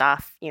of other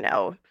stuff,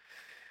 when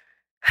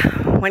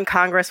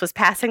Congress was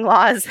passing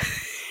laws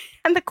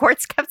and the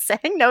courts kept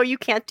saying, no, you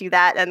can't do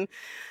that. And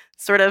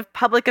sort of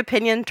public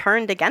opinion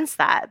turned against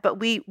that. But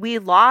we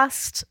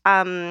lost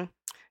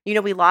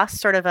we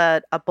lost sort of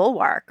a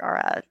bulwark or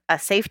a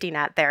safety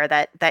net there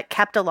that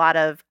kept a lot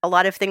of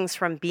things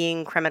from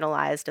being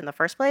criminalized in the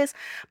first place.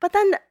 But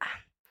then,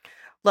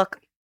 look,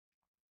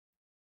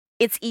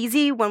 it's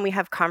easy when we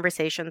have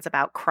conversations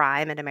about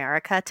crime in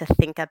America to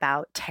think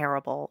about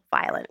terrible,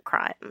 violent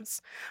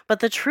crimes. But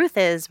the truth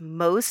is,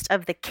 most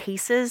of the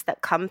cases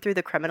that come through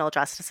the criminal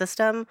justice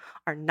system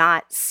are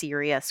not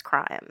serious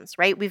crimes,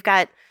 right? We've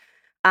got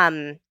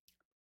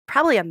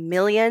probably 1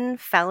 million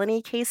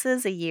felony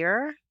cases a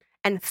year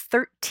and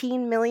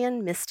 13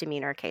 million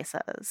misdemeanor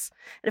cases.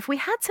 And if we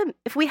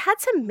had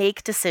to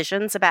make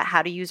decisions about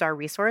how to use our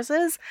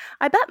resources,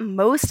 I bet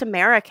most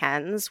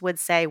Americans would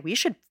say we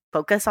should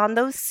focus on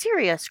those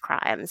serious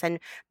crimes, and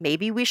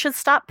maybe we should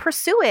stop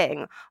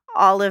pursuing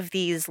all of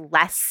these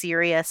less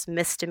serious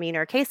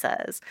misdemeanor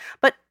cases.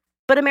 But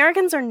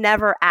Americans are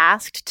never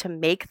asked to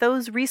make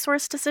those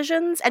resource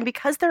decisions. And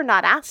because they're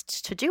not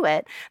asked to do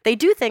it, they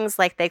do things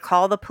like they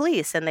call the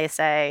police and they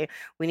say,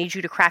 we need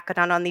you to crack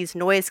down on these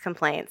noise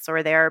complaints,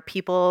 or there are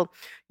people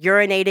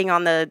urinating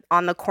on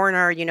the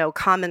corner,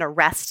 come and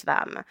arrest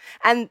them.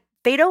 And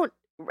they don't.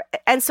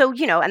 And so,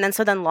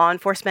 then law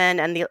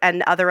enforcement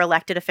and other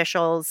elected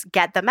officials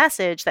get the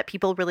message that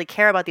people really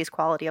care about these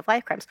quality of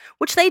life crimes,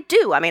 which they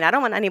do. I mean, I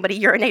don't want anybody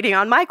urinating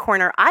on my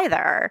corner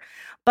either.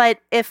 But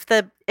if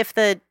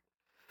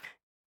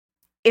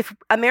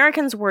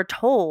Americans were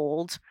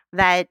told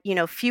that,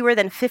 fewer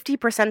than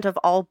 50% of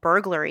all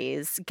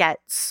burglaries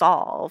get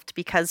solved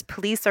because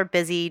police are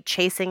busy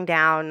chasing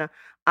down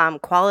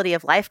quality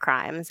of life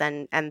crimes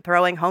and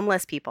throwing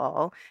homeless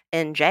people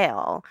in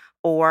jail,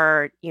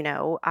 or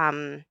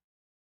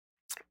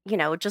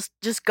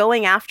just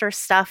going after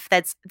stuff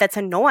that's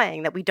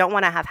annoying that we don't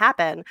want to have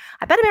happen.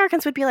 I bet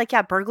Americans would be like,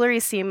 yeah,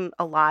 burglaries seem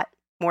a lot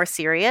more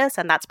serious,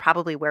 and that's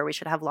probably where we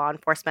should have law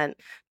enforcement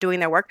doing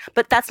their work.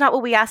 But that's not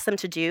what we ask them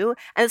to do,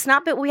 and it's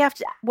not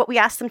what we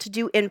ask them to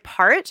do, in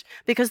part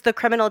because the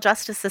criminal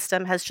justice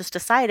system has just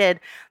decided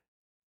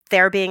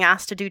they're being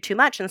asked to do too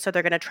much, and so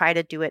they're going to try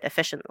to do it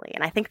efficiently.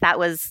 And I think that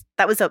was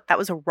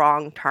a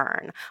wrong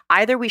turn.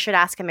 Either we should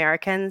ask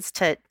Americans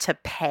to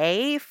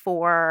pay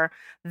for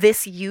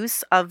this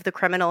use of the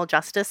criminal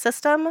justice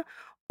system,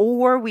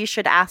 or we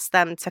should ask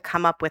them to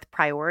come up with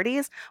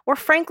priorities, or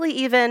frankly,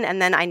 even, and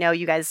then I know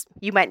you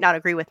might not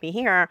agree with me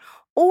here,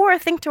 or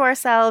think to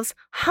ourselves,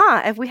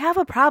 if we have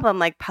a problem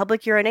like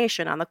public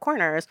urination on the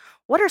corners,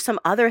 what are some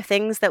other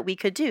things that we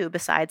could do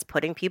besides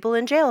putting people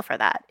in jail for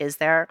that?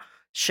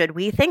 Should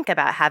we think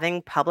about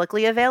having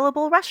publicly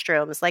available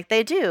restrooms like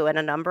they do in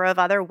a number of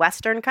other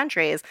Western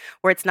countries,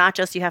 where it's not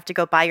just you have to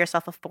go buy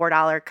yourself a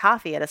 $4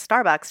 coffee at a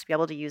Starbucks to be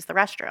able to use the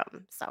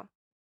restroom? So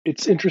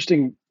it's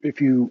interesting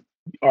if you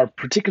are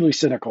particularly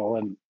cynical,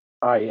 and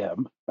I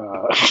am.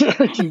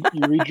 You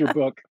read your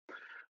book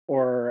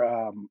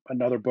or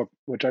another book,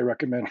 which I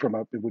recommend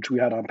which we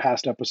had on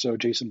past episode,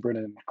 Jason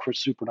Brennan, Chris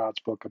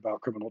Supernaut's book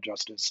about criminal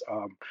justice.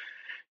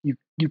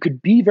 You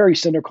could be very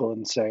cynical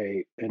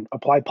and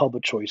apply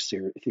public choice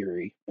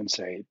theory and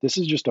say this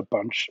is just a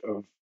bunch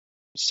of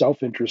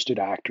self-interested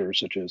actors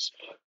such as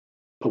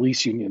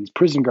police unions,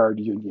 prison guard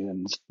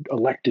unions,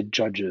 elected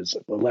judges,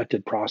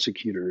 elected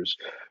prosecutors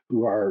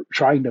who are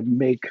trying to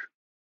make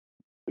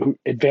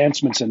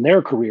advancements in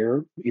their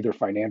career, either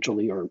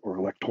financially or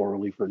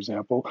electorally, for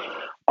example,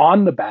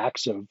 on the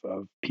backs of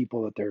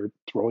people that they're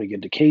throwing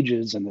into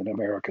cages, and then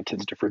America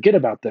tends to forget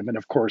about them. And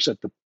of course, at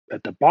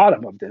the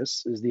bottom of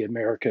this is the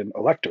American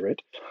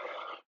electorate,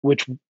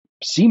 which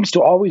seems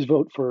to always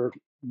vote for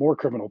more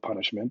criminal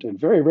punishment, and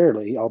very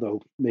rarely,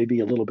 although maybe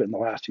a little bit in the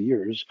last few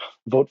years,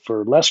 vote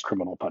for less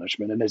criminal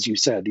punishment. And as you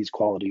said, these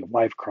quality of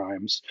life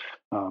crimes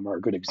are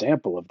a good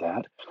example of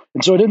that.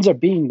 And so it ends up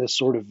being this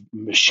sort of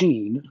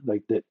machine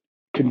like that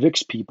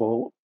convicts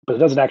people, but it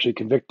doesn't actually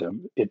convict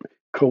them. It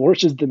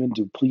coerces them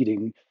into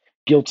pleading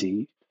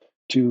guilty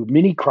to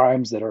many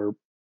crimes that are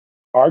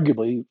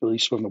arguably, at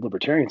least from the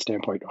libertarian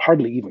standpoint,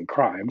 hardly even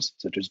crimes,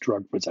 such as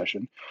drug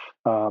possession.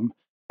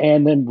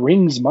 And then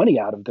wrings money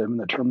out of them in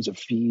the terms of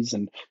fees.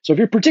 And so if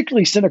you're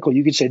particularly cynical,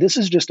 you could say this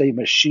is just a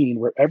machine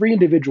where every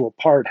individual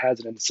part has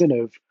an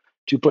incentive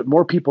to put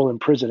more people in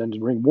prison and to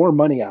wring more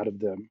money out of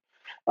them.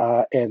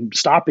 And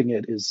stopping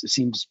it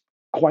seems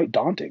quite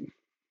daunting.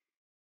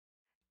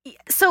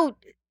 So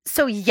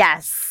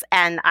yes,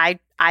 and I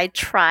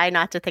try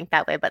not to think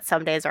that way, but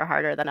some days are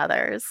harder than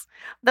others.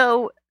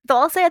 Though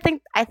I'll say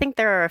I think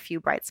there are a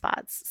few bright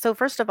spots. So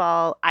first of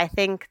all, I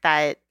think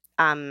that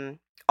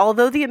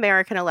although the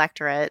American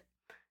electorate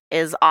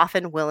is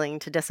often willing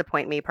to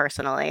disappoint me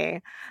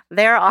personally,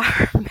 there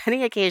are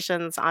many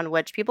occasions on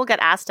which people get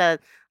asked a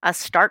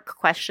stark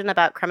question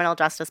about criminal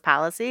justice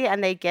policy,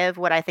 and they give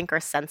what I think are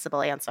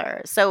sensible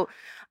answers. So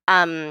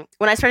when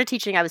I started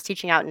teaching, I was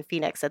teaching out in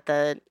Phoenix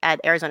at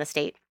Arizona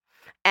State.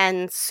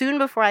 And soon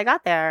before I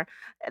got there,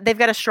 they've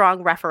got a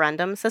strong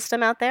referendum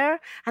system out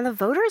there. And the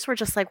voters were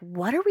just like,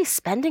 what are we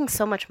spending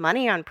so much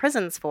money on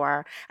prisons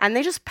for? And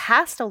they just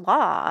passed a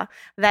law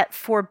that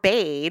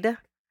forbade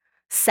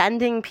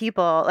sending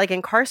people, like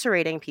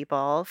incarcerating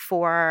people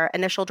for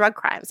initial drug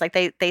crimes. Like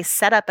they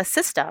set up a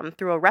system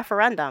through a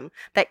referendum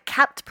that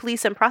kept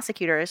police and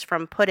prosecutors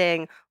from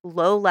putting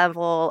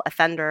low-level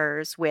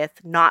offenders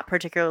with not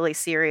particularly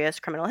serious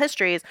criminal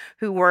histories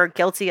who were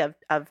guilty of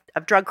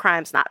drug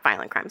crimes, not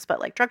violent crimes, but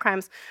like drug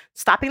crimes,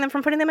 stopping them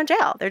from putting them in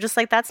jail. They're just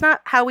like, that's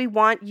not how we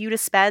want you to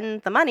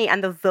spend the money.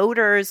 And the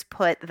voters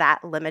put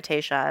that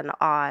limitation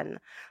on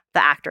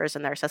the actors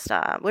in their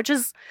system, which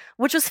is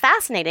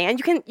fascinating.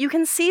 And you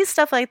can see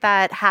stuff like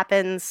that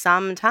happen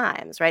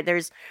sometimes, right?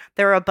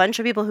 There are a bunch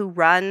of people who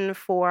run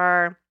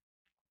for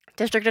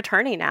district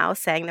attorney now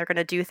saying they're going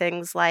to do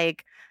things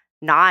like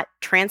not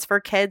transfer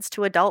kids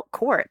to adult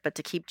court, but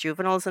to keep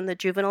juveniles in the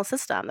juvenile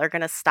system. They're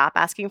going to stop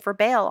asking for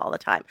bail all the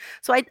time.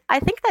 So I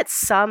think that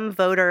some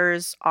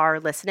voters are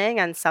listening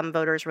and some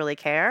voters really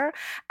care.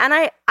 And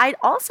I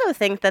also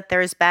think that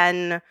there's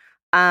been,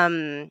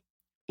 in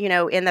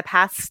the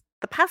past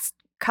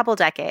couple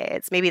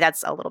decades, maybe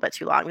that's a little bit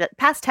too long, the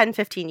past 10,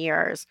 15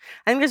 years,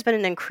 I think there's been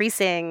an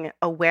increasing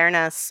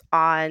awareness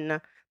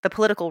on the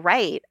political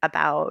right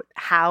about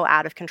how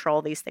out of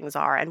control these things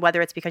are, and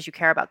whether it's because you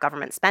care about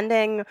government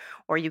spending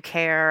or you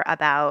care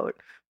about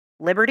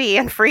liberty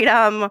and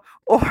freedom,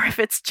 or if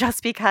it's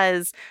just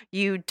because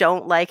you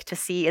don't like to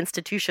see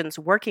institutions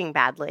working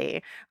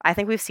badly. I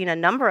think we've seen a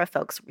number of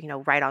folks,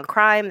 Right on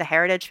Crime, the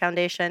Heritage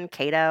Foundation,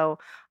 Cato.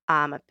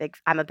 I'm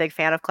a big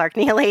fan of Clark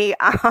Neely. We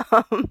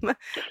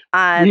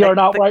are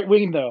not right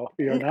wing, though.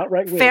 We are not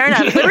right wing. Fair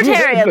enough.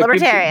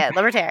 Libertarian.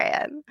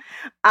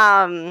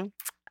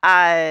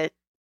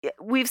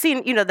 we've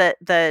seen,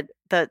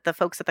 the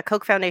folks at the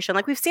Koch Foundation,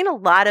 like we've seen a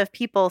lot of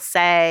people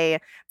say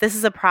this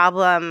is a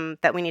problem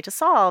that we need to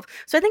solve.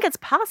 So I think it's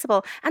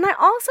possible. And I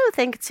also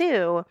think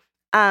too,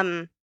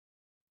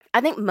 I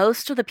think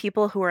most of the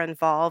people who are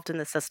involved in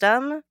the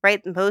system,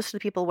 right? Most of the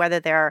people, whether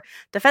they're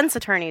defense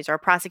attorneys or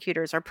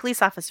prosecutors or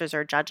police officers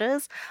or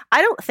judges,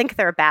 I don't think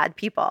they're bad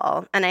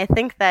people. And I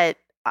think that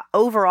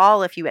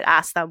overall, if you would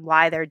ask them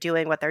why they're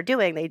doing what they're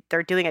doing,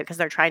 they're doing it because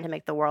they're trying to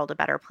make the world a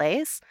better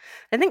place.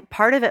 I think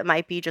part of it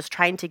might be just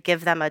trying to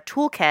give them a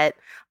toolkit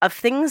of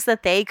things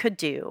that they could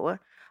do,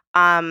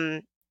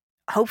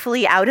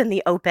 hopefully out in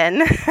the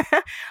open,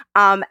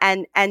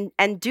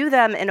 and do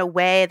them in a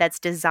way that's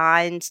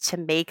designed to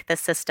make the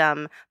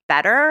system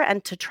better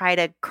and to try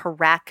to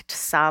correct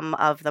some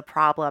of the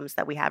problems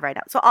that we have right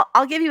now. So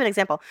I'll give you an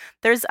example.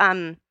 There's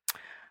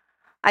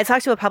I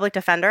talked to a public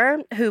defender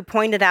who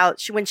pointed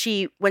out when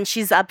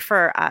she's up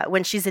for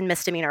when she's in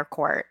misdemeanor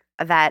court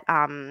that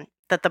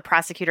that the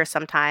prosecutor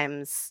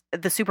sometimes,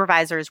 the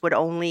supervisors would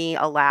only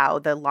allow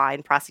the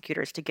line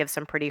prosecutors to give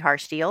some pretty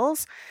harsh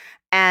deals.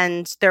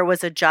 And there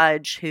was a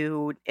judge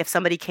who, if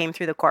somebody came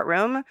through the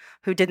courtroom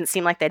who didn't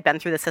seem like they'd been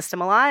through the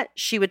system a lot,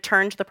 she would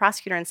turn to the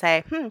prosecutor and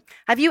say,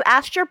 have you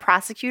asked your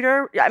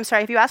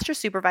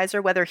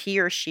supervisor whether he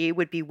or she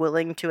would be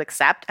willing to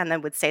accept, and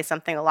then would say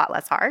something a lot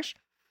less harsh?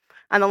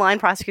 And the line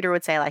prosecutor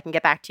would say, I can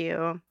get back to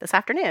you this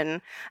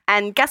afternoon.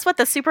 And guess what?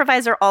 The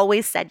supervisor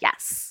always said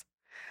yes.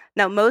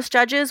 Now, most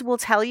judges will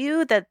tell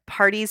you that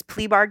parties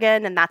plea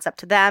bargain, and that's up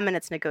to them, and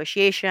it's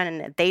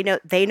negotiation, and they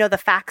know the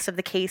facts of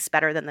the case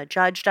better than the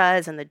judge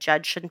does, and the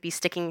judge shouldn't be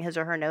sticking his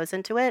or her nose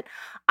into it.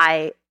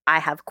 I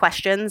have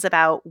questions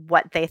about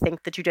what they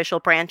think the judicial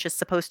branch is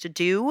supposed to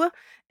do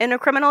in a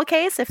criminal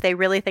case if they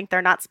really think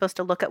they're not supposed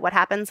to look at what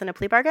happens in a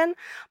plea bargain.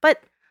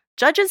 But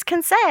judges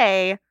can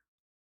say,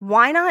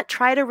 why not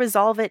try to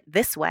resolve it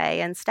this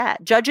way instead?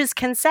 Judges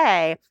can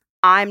say,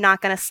 I'm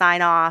not going to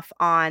sign off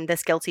on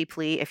this guilty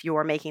plea if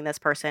you're making this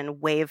person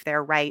waive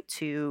their right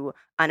to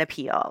an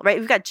appeal, right?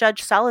 We've got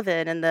Judge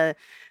Sullivan in the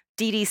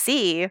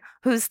DDC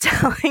who's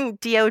telling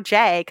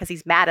DOJ, because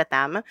he's mad at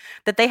them,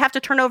 that they have to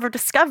turn over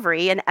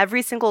discovery in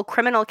every single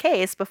criminal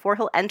case before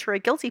he'll enter a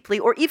guilty plea,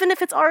 or even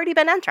if it's already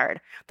been entered,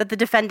 that the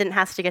defendant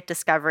has to get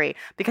discovery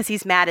because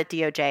he's mad at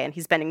DOJ. And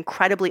he's been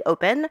incredibly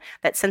open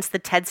that since the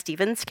Ted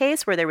Stevens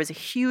case, where there was a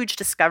huge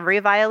discovery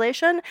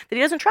violation, that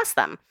he doesn't trust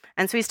them.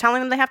 And so he's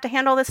telling them they have to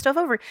hand all this stuff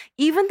over.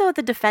 Even though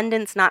the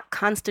defendant's not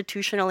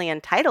constitutionally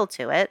entitled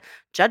to it,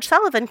 Judge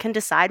Sullivan can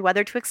decide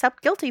whether to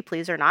accept guilty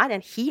pleas or not,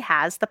 and he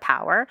has the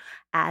power,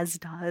 as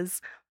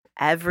does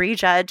every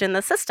judge in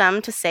the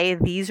system, to say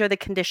these are the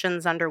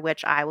conditions under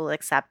which I will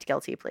accept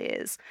guilty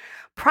pleas.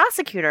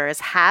 Prosecutors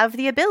have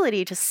the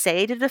ability to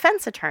say to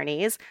defense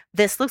attorneys,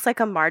 this looks like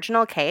a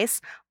marginal case.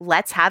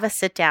 Let's have a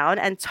sit down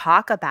and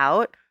talk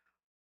about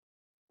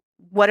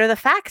what are the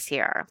facts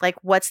here? Like,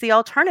 what's the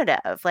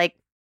alternative? Like,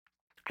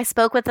 I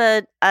spoke with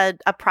a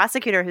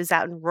prosecutor who's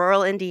out in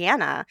rural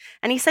Indiana,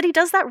 and he said he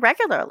does that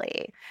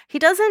regularly. He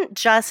doesn't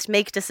just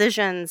make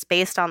decisions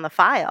based on the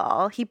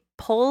file. He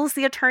pulls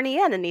the attorney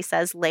in and he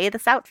says, lay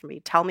this out for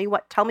me. Tell me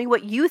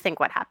what you think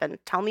what happened.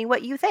 Tell me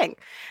what you think.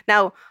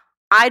 Now,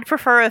 I'd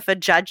prefer if a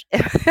judge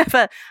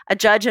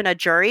and a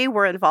jury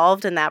were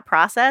involved in that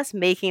process,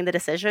 making the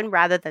decision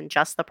rather than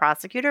just the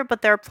prosecutor.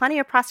 But there are plenty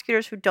of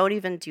prosecutors who don't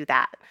even do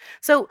that.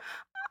 So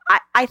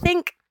I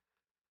think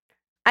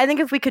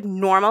if we could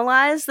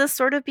normalize this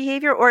sort of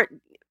behavior, or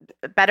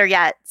better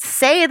yet,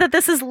 say that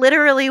this is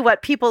literally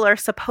what people are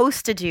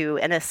supposed to do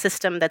in a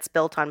system that's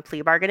built on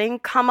plea bargaining,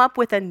 come up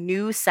with a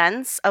new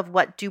sense of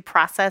what due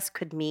process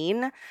could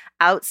mean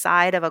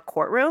outside of a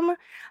courtroom,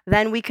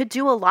 then we could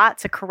do a lot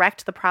to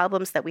correct the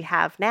problems that we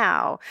have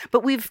now.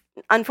 But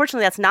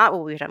unfortunately, that's not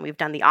what we've done. We've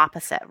done the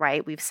opposite,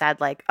 right? We've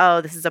said like,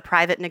 oh, this is a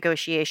private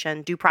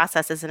negotiation. Due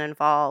process isn't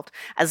involved.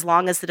 As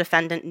long as the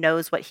defendant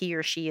knows what he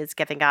or she is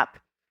giving up,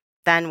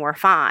 then we're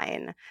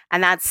fine.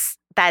 And that's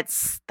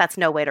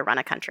no way to run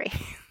a country.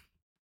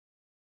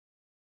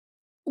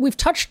 We've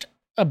touched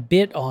a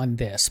bit on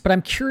this, but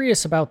I'm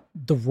curious about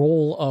the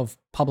role of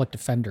public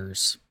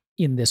defenders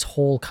in this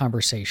whole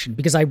conversation,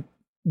 because I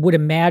would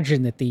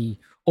imagine that the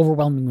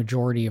overwhelming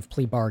majority of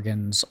plea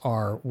bargains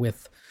are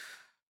with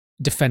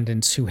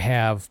defendants who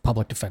have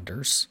public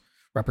defenders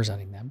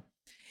representing them.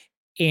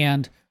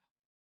 And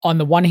on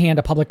the one hand,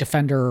 a public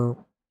defender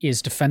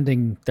is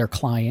defending their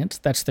client.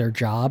 That's their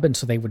job. And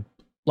so they would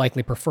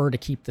likely prefer to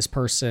keep this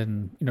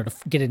person, to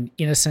get an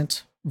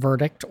innocent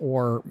verdict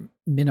or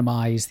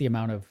minimize the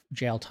amount of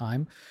jail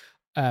time.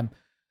 And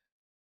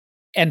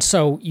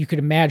so you could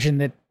imagine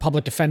that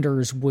public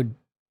defenders would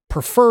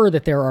prefer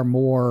that there are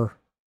more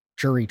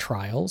jury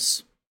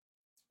trials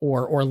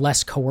or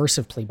less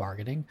coercive plea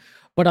bargaining.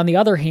 But on the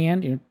other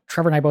hand,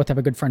 Trevor and I both have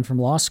a good friend from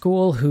law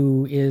school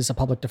who is a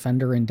public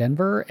defender in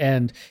Denver,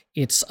 and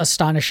it's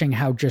astonishing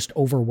how just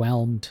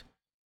overwhelmed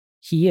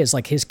he is.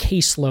 Like, his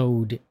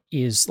caseload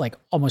is like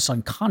almost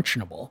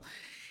unconscionable.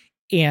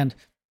 And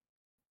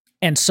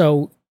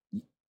so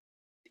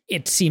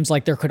it seems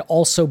like there could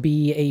also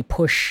be a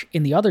push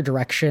in the other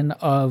direction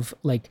of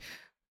like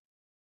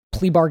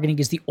plea bargaining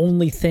is the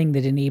only thing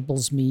that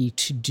enables me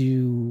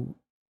to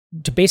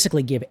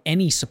basically give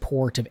any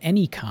support of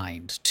any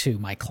kind to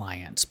my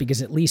clients,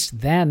 because at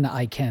least then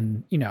I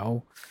can,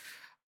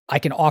 I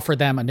can offer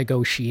them a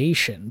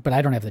negotiation, but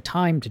I don't have the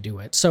time to do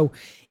it. So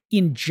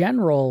in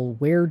general,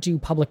 where do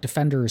public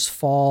defenders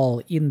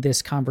fall in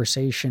this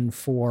conversation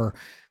for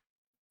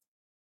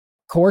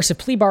coercive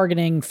plea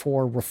bargaining,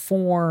 for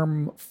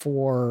reform,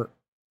 for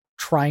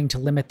trying to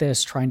limit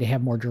this, trying to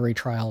have more jury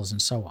trials,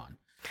 and so on?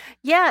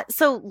 Yeah,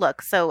 so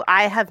look, so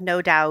I have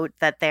no doubt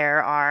that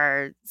there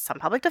are some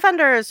public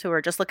defenders who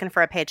are just looking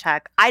for a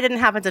paycheck. I didn't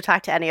happen to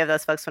talk to any of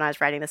those folks when I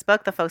was writing this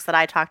book. The folks that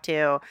I talked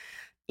to,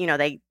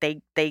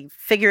 they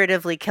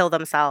figuratively kill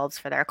themselves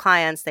for their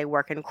clients. They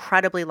work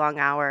incredibly long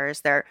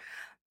hours.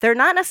 They're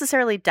not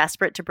necessarily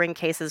desperate to bring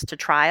cases to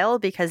trial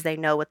because they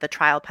know what the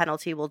trial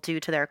penalty will do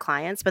to their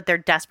clients, but they're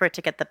desperate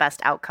to get the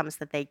best outcomes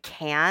that they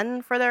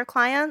can for their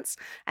clients.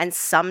 And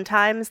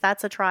sometimes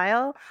that's a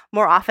trial.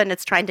 More often,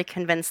 it's trying to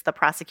convince the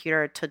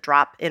prosecutor to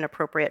drop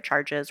inappropriate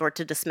charges or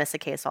to dismiss a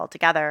case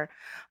altogether.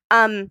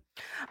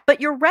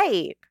 But you're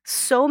right.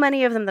 So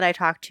many of them that I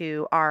talk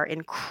to are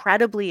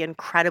incredibly,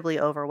 incredibly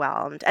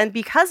overwhelmed. And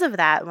because of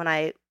that, when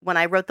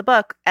I wrote the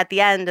book at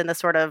the end in the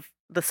sort of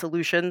the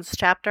solutions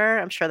chapter,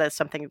 I'm sure that's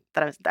something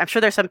that I'm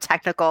sure there's some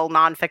technical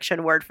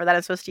nonfiction word for that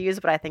I'm supposed to use,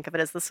 but I think of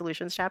it as the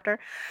solutions chapter.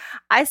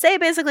 I say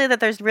basically that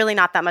there's really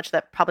not that much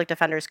that public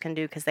defenders can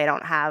do because they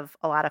don't have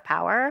a lot of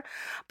power.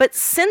 But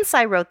since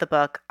I wrote the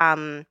book,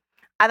 I've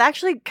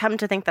actually come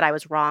to think that I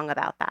was wrong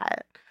about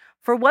that.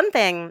 For one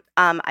thing,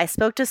 I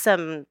spoke to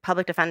some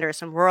public defenders,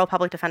 some rural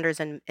public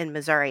defenders in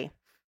Missouri.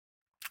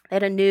 They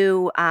had a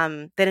new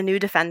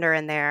defender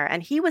in there,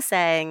 and he was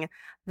saying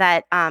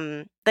that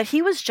that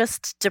he was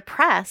just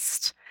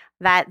depressed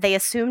that they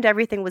assumed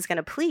everything was going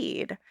to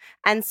plead,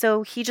 and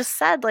so he just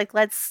said, like,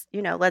 let's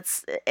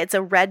it's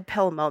a red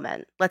pill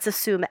moment. Let's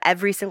assume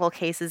every single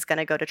case is going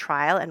to go to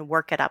trial and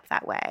work it up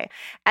that way,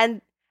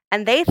 and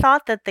they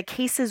thought that the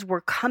cases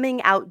were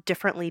coming out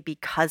differently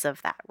because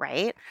of that,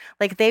 right?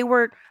 Like they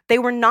were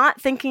not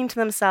thinking to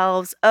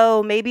themselves,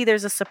 "Oh, maybe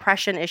there's a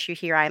suppression issue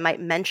here. I might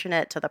mention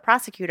it to the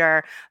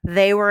prosecutor."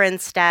 They were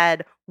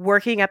instead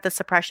working up the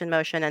suppression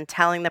motion and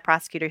telling the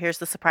prosecutor, "Here's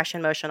the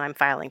suppression motion I'm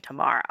filing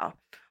tomorrow."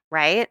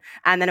 Right?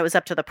 And then it was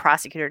up to the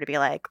prosecutor to be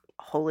like,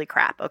 "Holy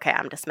crap, okay,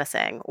 I'm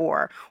dismissing,"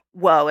 or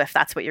 "Whoa, if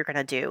that's what you're going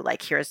to do,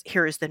 like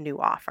here's the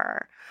new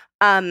offer."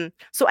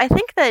 So I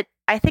think that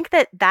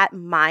that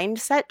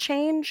mindset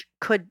change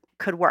could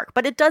work,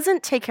 but it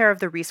doesn't take care of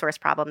the resource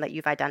problem that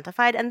you've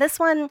identified. And this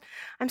one,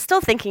 I'm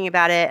still thinking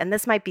about it, and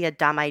this might be a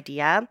dumb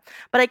idea,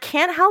 but I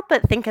can't help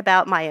but think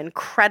about my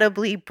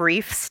incredibly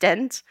brief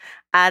stint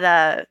at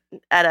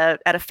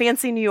a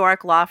fancy New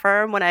York law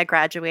firm when I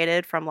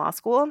graduated from law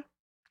school,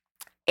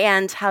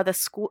 and how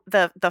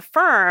the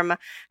firm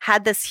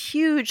had this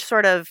huge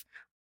sort of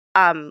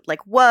like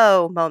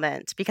whoa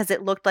moment because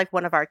it looked like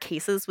one of our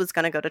cases was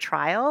going to go to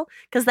trial,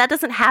 because that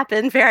doesn't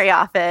happen very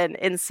often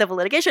in civil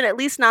litigation, at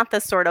least not the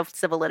sort of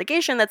civil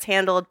litigation that's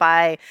handled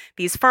by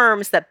these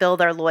firms that bill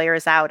their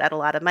lawyers out at a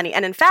lot of money.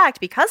 And in fact,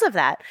 because of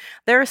that,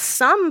 there are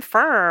some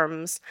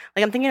firms,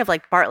 like I'm thinking of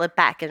like Bartlett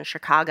Beck in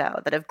Chicago,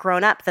 that have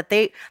grown up that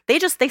they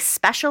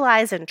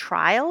specialize in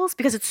trials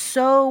because it's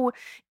so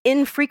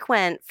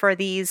infrequent for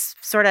these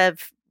sort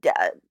of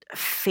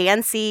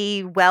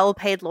fancy,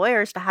 well-paid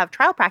lawyers to have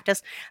trial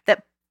practice,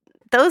 that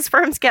those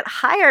firms get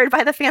hired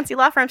by the fancy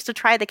law firms to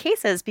try the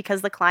cases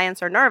because the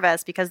clients are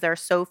nervous because there are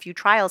so few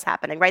trials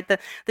happening, right? The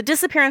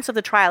disappearance of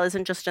the trial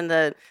isn't just in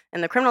the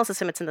criminal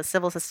system, it's in the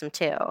civil system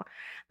too.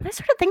 And I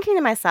started thinking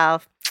to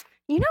myself,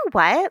 you know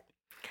what?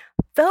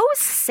 Those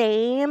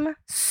same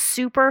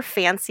super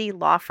fancy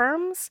law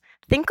firms,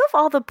 think of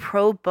all the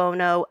pro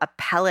bono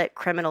appellate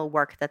criminal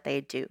work that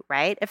they do,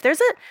 right? If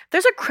there's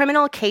a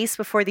criminal case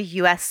before the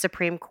US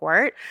Supreme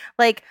Court,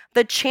 like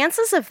the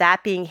chances of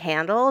that being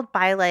handled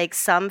by like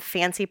some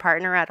fancy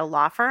partner at a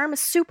law firm is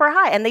super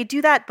high. And they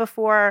do that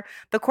before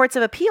the courts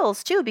of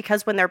appeals too,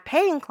 because when they're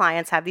paying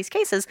clients have these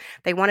cases,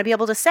 they want to be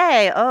able to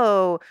say,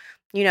 "Oh,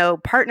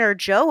 partner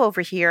Joe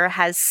over here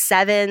has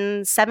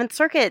 7 Seventh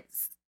Circuit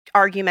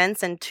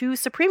arguments and 2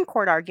 Supreme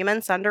Court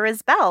arguments under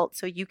his belt,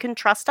 so you can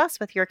trust us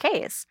with your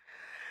case."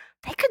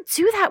 They could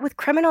do that with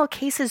criminal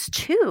cases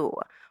too,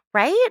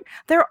 right?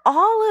 There are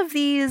all of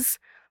these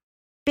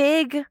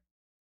big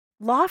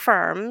law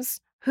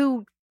firms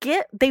who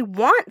they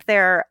want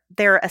their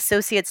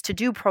associates to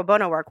do pro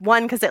bono work.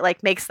 One, because it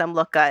like makes them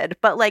look good,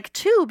 but like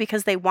 2,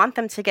 because they want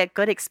them to get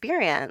good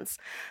experience.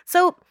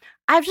 So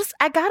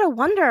I gotta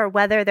wonder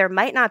whether there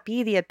might not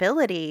be the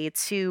ability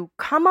to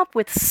come up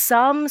with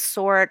some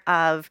sort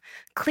of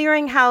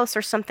clearinghouse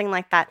or something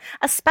like that,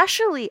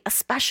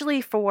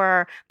 especially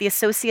for the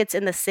associates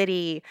in the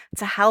city,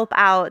 to help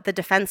out the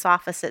defender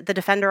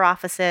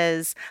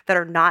offices that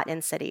are not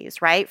in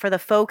cities, right? For the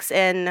folks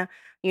in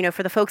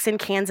for the folks in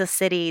Kansas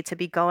City to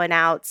be going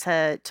out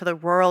to the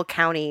rural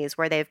counties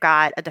where they've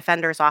got a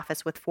defender's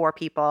office with 4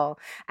 people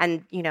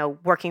and,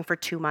 working for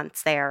 2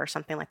 months there or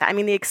something like that. I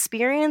mean, the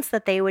experience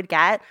that they would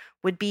get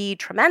would be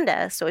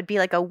tremendous. So it'd be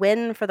like a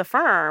win for the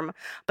firm,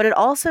 but it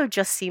also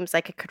just seems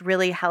like it could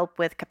really help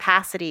with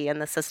capacity in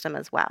the system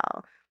as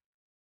well.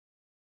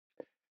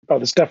 Oh,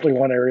 there's definitely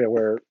one area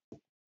where,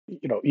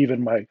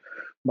 even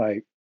my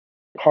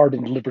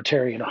hardened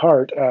libertarian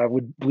heart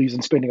believes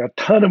in spending a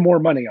ton of more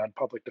money on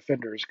public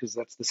defenders because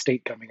that's the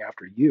state coming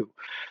after you.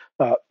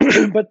 But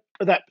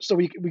so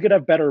we could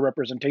have better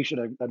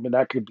representation. I mean,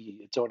 that could be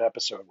its own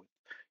episode.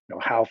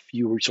 How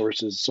few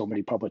resources so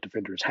many public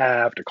defenders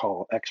have to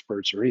call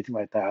experts or anything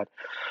like that.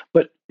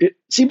 But it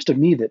seems to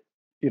me that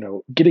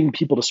getting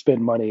people to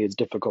spend money is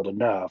difficult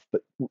enough,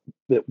 but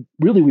that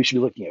really we should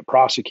be looking at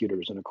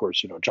prosecutors. And of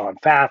course, John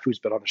Pfaff, who's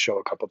been on the show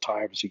a couple of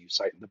times, who you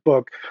cite in the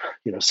book,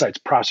 cites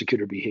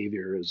prosecutor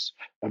behavior as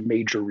a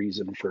major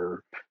reason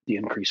for the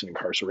increase in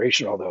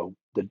incarceration, although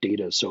the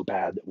data is so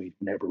bad that we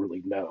never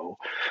really know.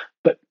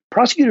 But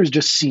prosecutors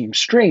just seem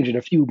strange. And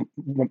a few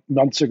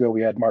months ago,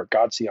 we had Mark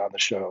Godsey on the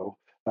show,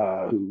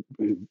 who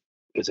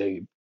is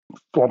a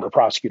former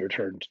prosecutor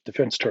turned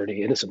defense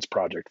attorney, Innocence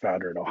Project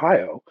founder in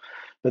Ohio.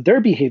 But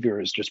their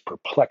behavior is just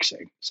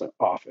perplexing so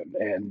often.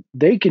 And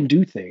they can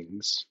do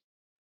things.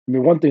 I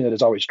mean, one thing that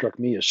has always struck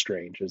me as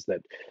strange is that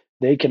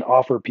they can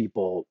offer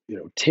people,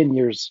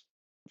 10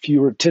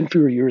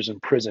 fewer years in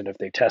prison if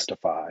they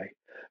testify.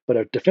 But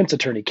a defense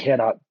attorney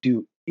cannot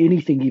do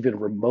anything even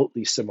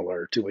remotely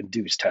similar to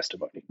induced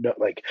testimony. No,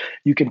 like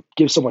you can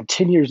give someone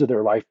 10 years of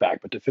their life back,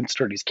 but defense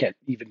attorneys can't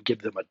even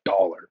give them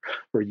 $1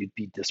 or you'd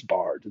be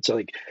disbarred. And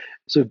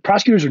so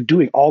prosecutors are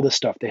doing all this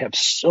stuff. They have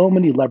so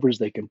many levers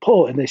they can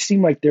pull, and they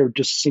seem like they're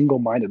just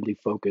single-mindedly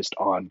focused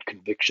on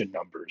conviction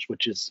numbers,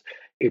 which is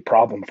a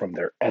problem from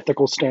their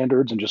ethical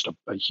standards and just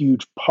a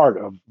huge part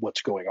of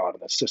what's going on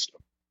in the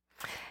system.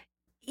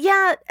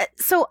 Yeah.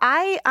 So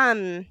I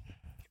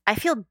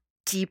feel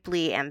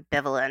deeply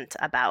ambivalent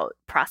about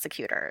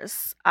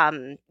prosecutors.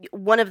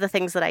 One of the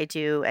things that I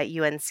do at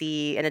UNC,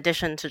 in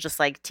addition to just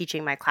like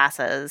teaching my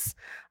classes,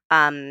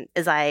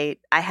 is I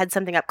had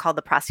something up called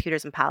the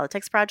Prosecutors in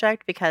Politics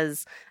Project,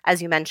 because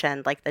as you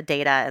mentioned, like the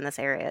data in this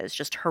area is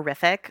just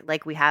horrific.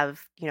 Like we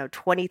have,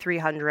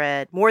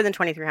 more than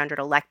 2,300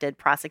 elected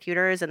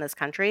prosecutors in this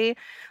country.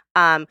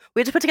 We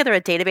had to put together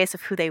a database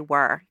of who they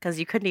were because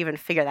you couldn't even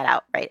figure that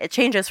out, right? It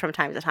changes from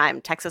time to time.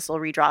 Texas will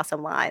redraw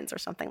some lines or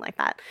something like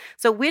that.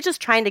 So we're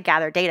just trying to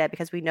gather data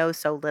because we know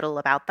so little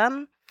about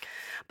them.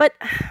 But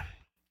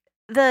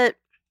the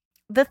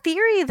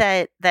theory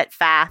that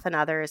Pfaff and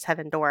others have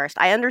endorsed,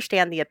 I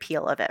understand the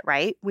appeal of it,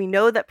 right? We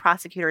know that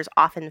prosecutors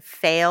often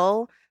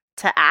fail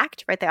to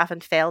act, right? They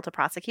often fail to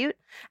prosecute.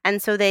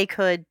 And so they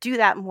could do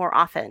that more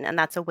often. And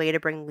that's a way to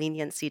bring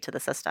leniency to the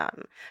system.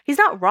 He's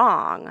not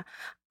wrong.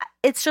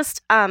 It's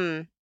just,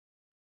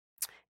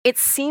 it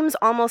seems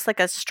almost like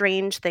a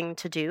strange thing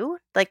to do,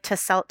 like to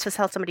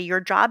tell somebody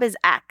your job is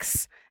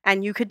X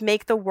and you could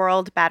make the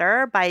world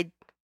better by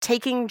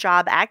taking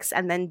job X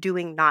and then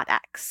doing not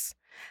X.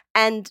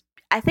 And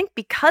I think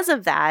because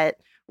of that,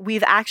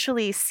 we've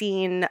actually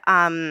seen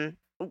a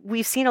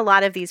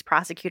lot of these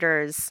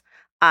prosecutors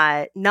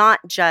not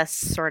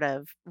just sort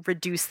of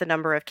reduce the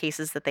number of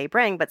cases that they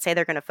bring, but say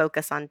they're going to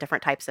focus on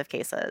different types of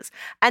cases.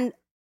 And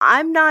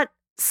I'm not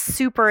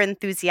super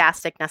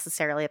enthusiastic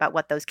necessarily about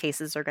what those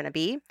cases are going to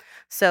be.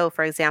 So,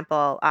 for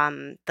example,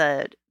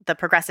 the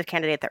progressive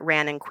candidate that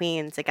ran in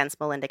Queens against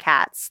Melinda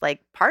Katz,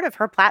 like part of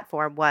her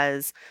platform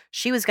was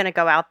she was going to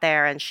go out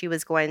there and she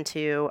was going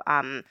to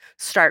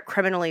start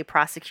criminally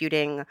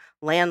prosecuting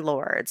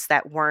landlords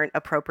that weren't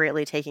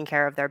appropriately taking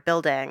care of their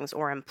buildings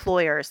or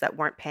employers that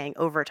weren't paying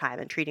overtime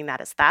and treating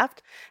that as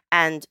theft.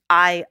 And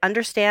I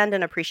understand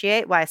and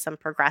appreciate why some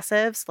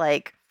progressives,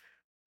 like,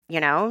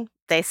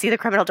 they see the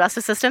criminal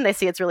justice system, they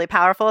see it's really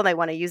powerful, and they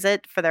want to use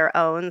it for their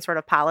own sort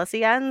of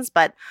policy ends,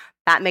 but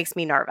that makes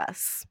me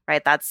nervous,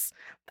 right?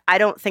 I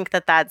don't think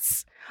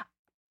it's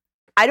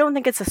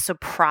a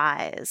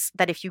surprise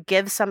that if you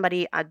give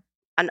somebody a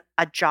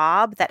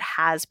job that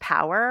has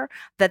power,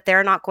 that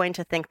they're not going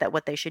to think that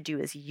what they should do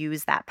is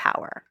use that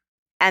power.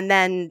 And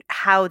then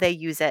how they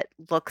use it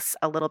looks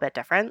a little bit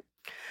different.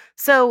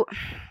 So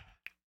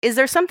is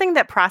there something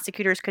that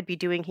prosecutors could be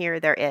doing here?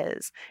 There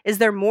is. Is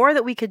there more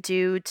that we could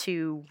do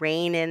to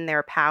rein in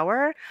their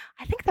power?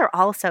 I think there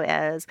also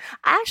is.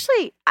 I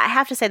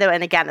have to say, though,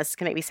 and again, this is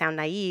going to make me sound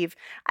naive,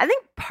 I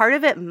think part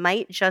of it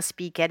might just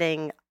be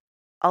getting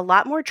a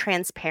lot more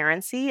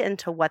transparency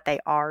into what they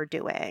are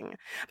doing.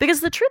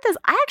 Because the truth is,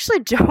 I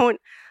don't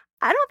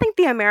think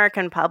the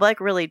American public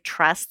really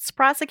trusts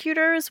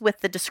prosecutors with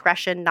the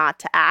discretion not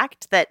to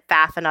act that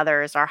Pfaff and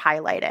others are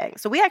highlighting.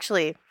 So we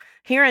actually,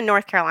 here in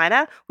North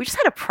Carolina, we just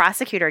had a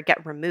prosecutor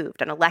get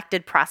removed, an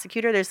elected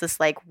prosecutor. There's this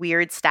like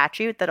weird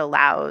statute that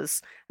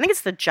allows, I think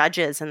it's the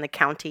judges in the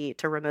county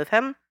to remove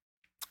him.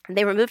 And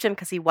they removed him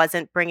because he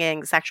wasn't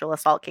bringing sexual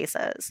assault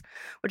cases,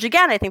 which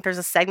again, I think there's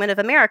a segment of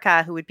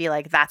America who would be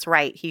like, that's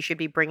right, he should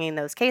be bringing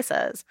those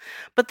cases.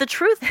 But the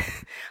truth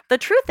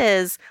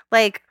is,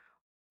 like,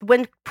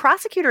 when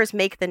prosecutors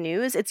make the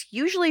news, it's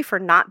usually for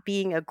not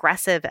being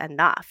aggressive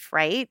enough,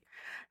 right?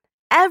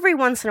 Every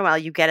once in a while,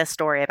 you get a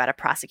story about a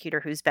prosecutor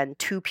who's been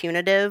too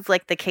punitive,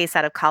 like the case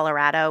out of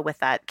Colorado with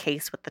that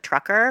case with the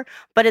trucker.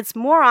 But it's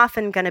more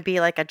often going to be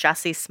like a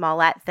Jussie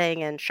Smollett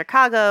thing in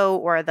Chicago,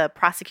 or the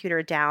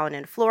prosecutor down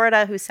in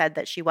Florida who said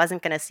that she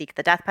wasn't going to seek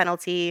the death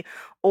penalty,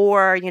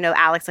 or,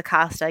 Alex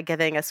Acosta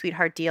giving a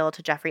sweetheart deal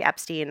to Jeffrey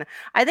Epstein.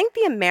 I think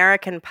the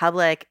American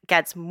public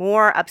gets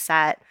more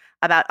upset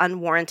about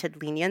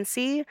unwarranted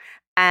leniency,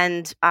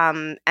 and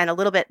a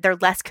little bit they're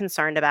less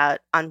concerned about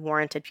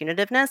unwarranted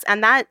punitiveness,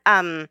 and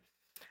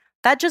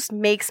that just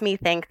makes me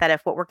think that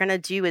if what we're going to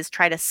do is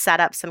try to set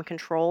up some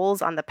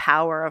controls on the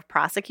power of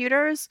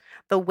prosecutors,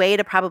 the way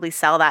to probably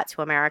sell that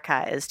to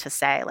America is to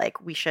say, like,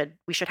 we should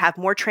have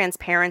more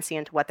transparency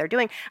into what they're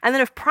doing. And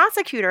then if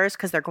prosecutors,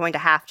 because they're going to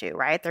have to,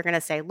 right, they're going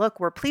to say, look,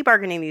 we're plea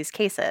bargaining these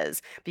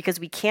cases because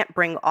we can't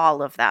bring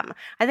all of them.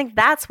 I think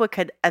that's what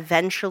could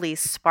eventually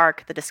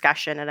spark the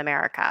discussion in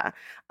America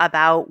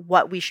about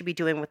what we should be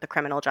doing with the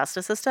criminal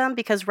justice system,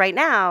 because right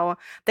now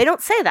they don't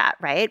say that,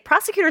 right?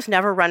 Prosecutors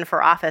never run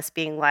for office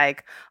being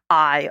like,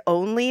 I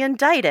only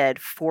indicted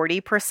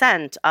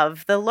 40%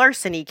 of the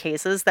larceny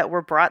cases that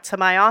were brought to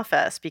my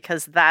office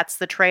because that's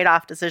the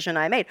trade-off decision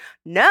I made.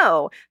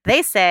 No,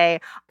 they say,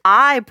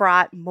 I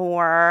brought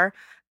more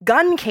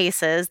gun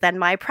cases than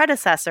my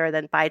predecessor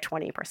than by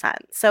 20%.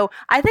 So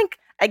I think,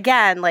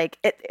 again, like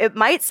it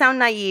might sound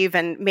naive,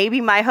 and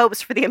maybe my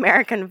hopes for the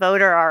American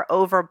voter are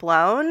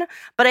overblown,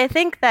 but I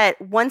think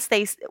that once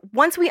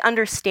we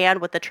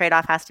understand what the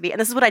trade-off has to be, and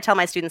this is what I tell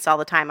my students all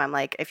the time, I'm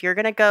like, if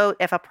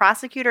a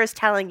prosecutor is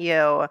telling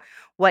you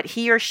what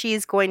he or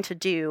she's going to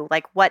do,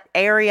 like what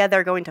area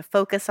they're going to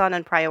focus on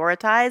and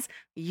prioritize,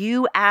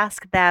 you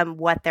ask them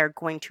what they're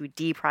going to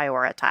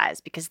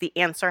deprioritize, because the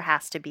answer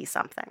has to be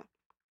something.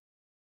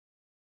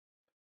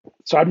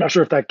 So I'm not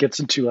sure if that gets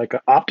into like an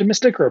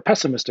optimistic or a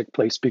pessimistic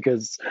place,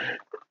 because,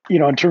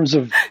 in terms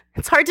of,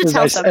 it's hard to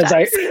tell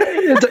sometimes.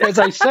 As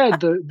I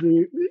said,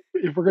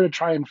 if we're going to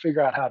try and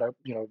figure out how to,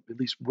 at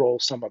least roll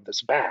some of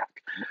this back,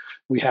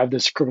 we have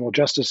this criminal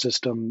justice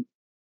system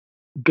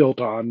built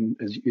on,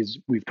 as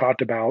we've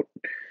talked about,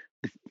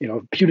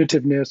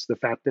 punitiveness, the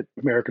fact that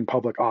American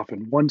public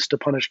often wants to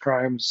punish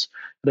crimes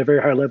at a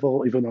very high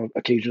level, even though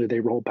occasionally they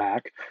roll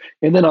back.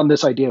 And then on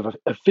this idea of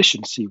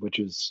efficiency, which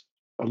is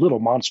a little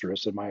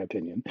monstrous, in my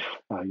opinion.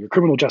 Your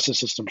criminal justice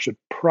system should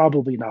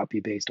probably not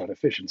be based on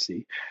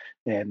efficiency.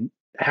 And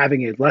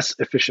having a less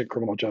efficient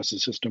criminal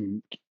justice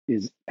system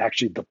is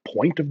actually the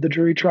point of the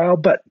jury trial.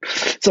 But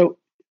so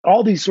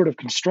all these sort of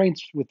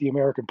constraints with the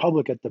American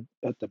public at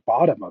the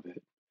bottom of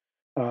it,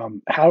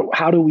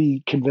 how do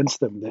we convince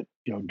them that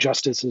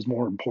justice is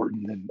more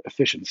important than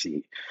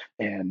efficiency,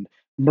 and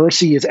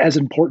mercy is as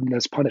important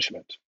as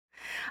punishment?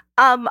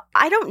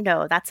 I don't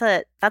know. That's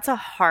a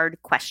hard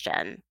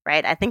question,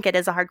 right? I think it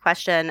is a hard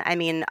question. I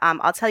mean,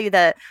 I'll tell you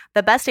the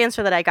best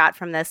answer that I got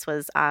from this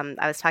was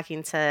I was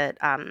talking to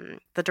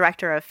the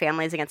director of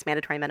Families Against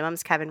Mandatory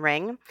Minimums, Kevin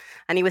Ring,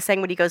 and he was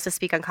saying when he goes to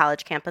speak on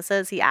college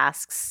campuses, he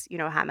asks,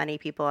 how many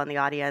people in the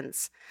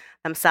audience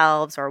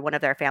themselves or one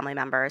of their family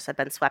members had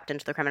been swept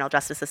into the criminal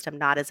justice system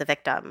not as a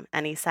victim,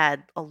 and he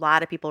said a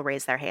lot of people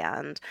raised their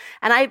hand,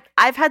 and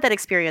I've had that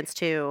experience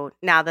too.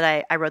 Now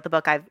that I wrote the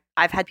book,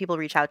 I've had people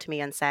reach out to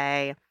me and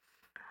say,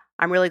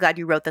 I'm really glad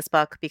you wrote this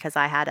book because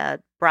I had a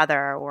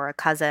brother or a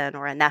cousin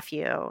or a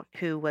nephew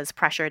who was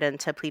pressured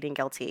into pleading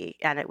guilty,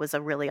 and it was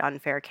a really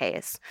unfair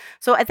case.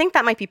 So I think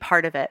that might be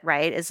part of it,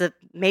 right? Is that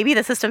maybe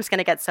the system's going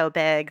to get so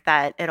big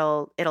that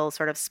it'll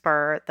sort of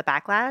spur the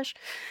backlash.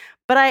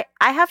 But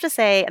I have to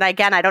say, and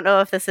again, I don't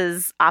know if this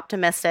is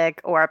optimistic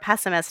or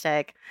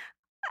pessimistic,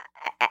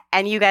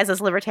 and you guys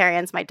as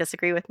libertarians might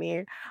disagree with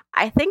me.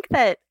 I think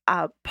that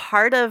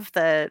part of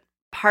the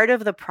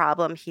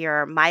problem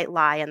here might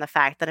lie in the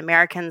fact that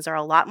Americans are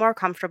a lot more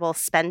comfortable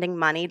spending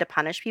money to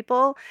punish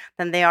people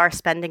than they are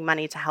spending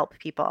money to help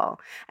people.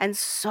 And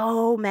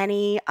so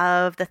many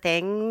of the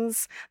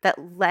things that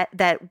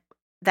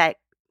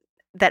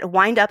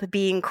wind up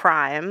being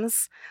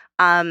crimes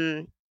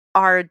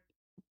are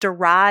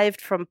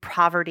derived from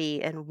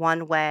poverty in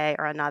one way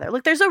or another.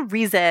 Look, there's a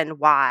reason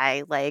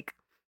why, like,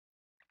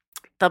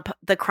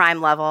 the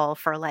crime level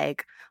for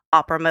like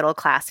upper middle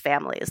class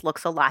families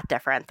looks a lot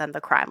different than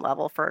the crime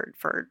level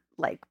for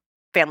like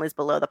families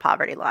below the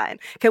poverty line.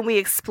 Can we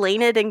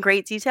explain it in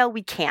great detail?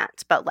 We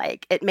can't, but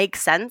like it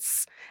makes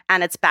sense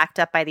and it's backed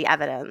up by the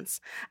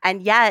evidence.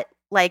 And yet,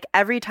 like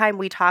every time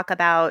we talk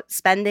about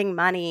spending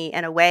money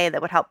in a way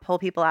that would help pull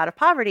people out of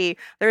poverty,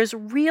 there's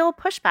real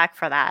pushback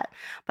for that.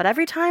 But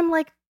every time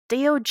like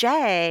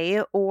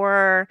DOJ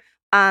or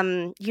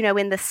in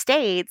the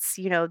States,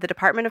 the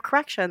Department of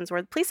Corrections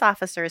or the police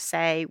officers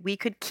say we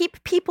could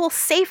keep people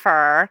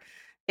safer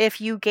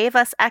if you gave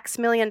us X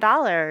million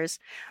dollars,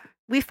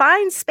 we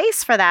find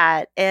space for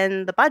that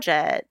in the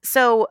budget.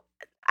 So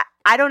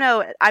I don't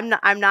know.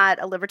 I'm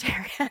not a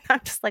libertarian.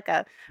 I'm just like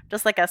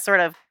a sort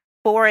of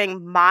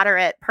boring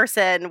moderate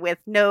person with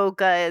no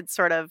good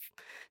sort of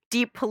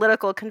deep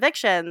political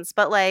convictions.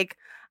 But like,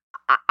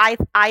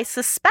 I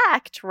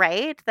suspect,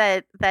 right,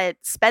 that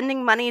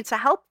spending money to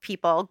help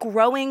people,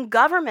 growing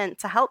government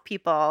to help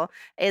people,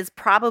 is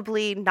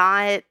probably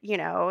not,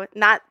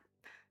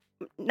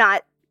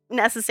 not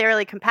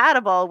necessarily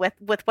compatible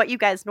with what you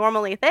guys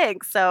normally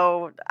think.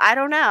 So I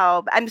don't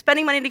know. I'm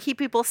spending money to keep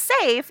people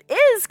safe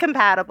is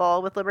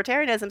compatible with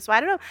libertarianism. So I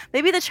don't know.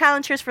 Maybe the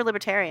challenge here is for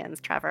libertarians,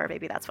 Trevor.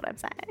 Maybe that's what I'm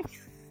saying.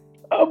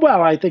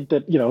 Well, I think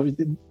that,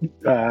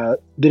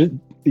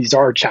 these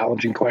are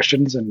challenging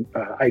questions, and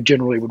I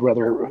generally would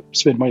rather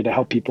spend money to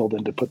help people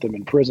than to put them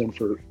in prison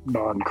for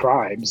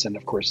non-crimes. And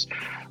of course,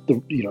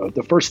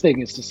 the first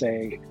thing is to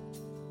say,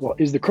 well,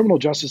 is the criminal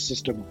justice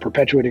system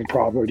perpetuating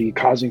poverty,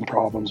 causing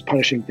problems,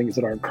 punishing things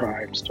that aren't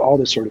crimes, all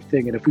this sort of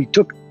thing? And if we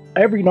took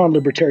every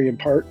non-libertarian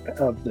part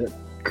of the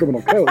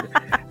criminal code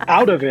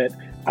out of it,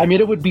 I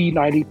mean, it would be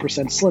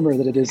 90% slimmer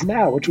than it is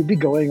now, which would be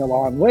going a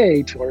long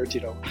way towards,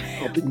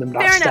 helping them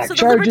not stack so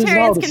charges and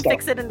all the libertarians this can stuff.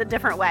 fix it in a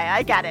different way.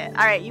 I get it.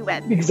 All right, you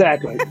win.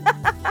 Exactly.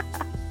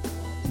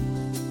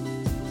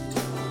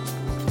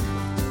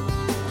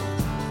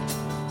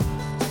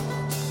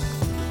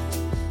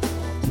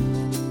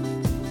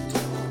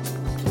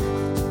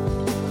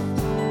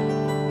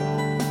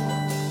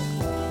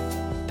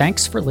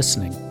 Thanks for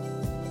listening.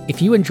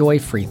 If you enjoy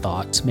Free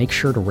Thoughts, make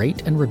sure to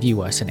rate and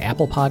review us in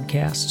Apple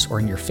Podcasts or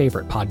in your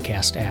favorite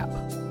podcast app.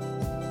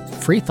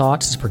 Free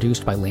Thoughts is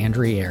produced by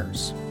Landry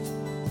Ayres.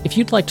 If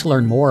you'd like to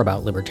learn more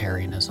about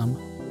libertarianism,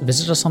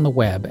 visit us on the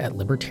web at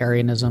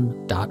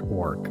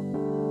libertarianism.org.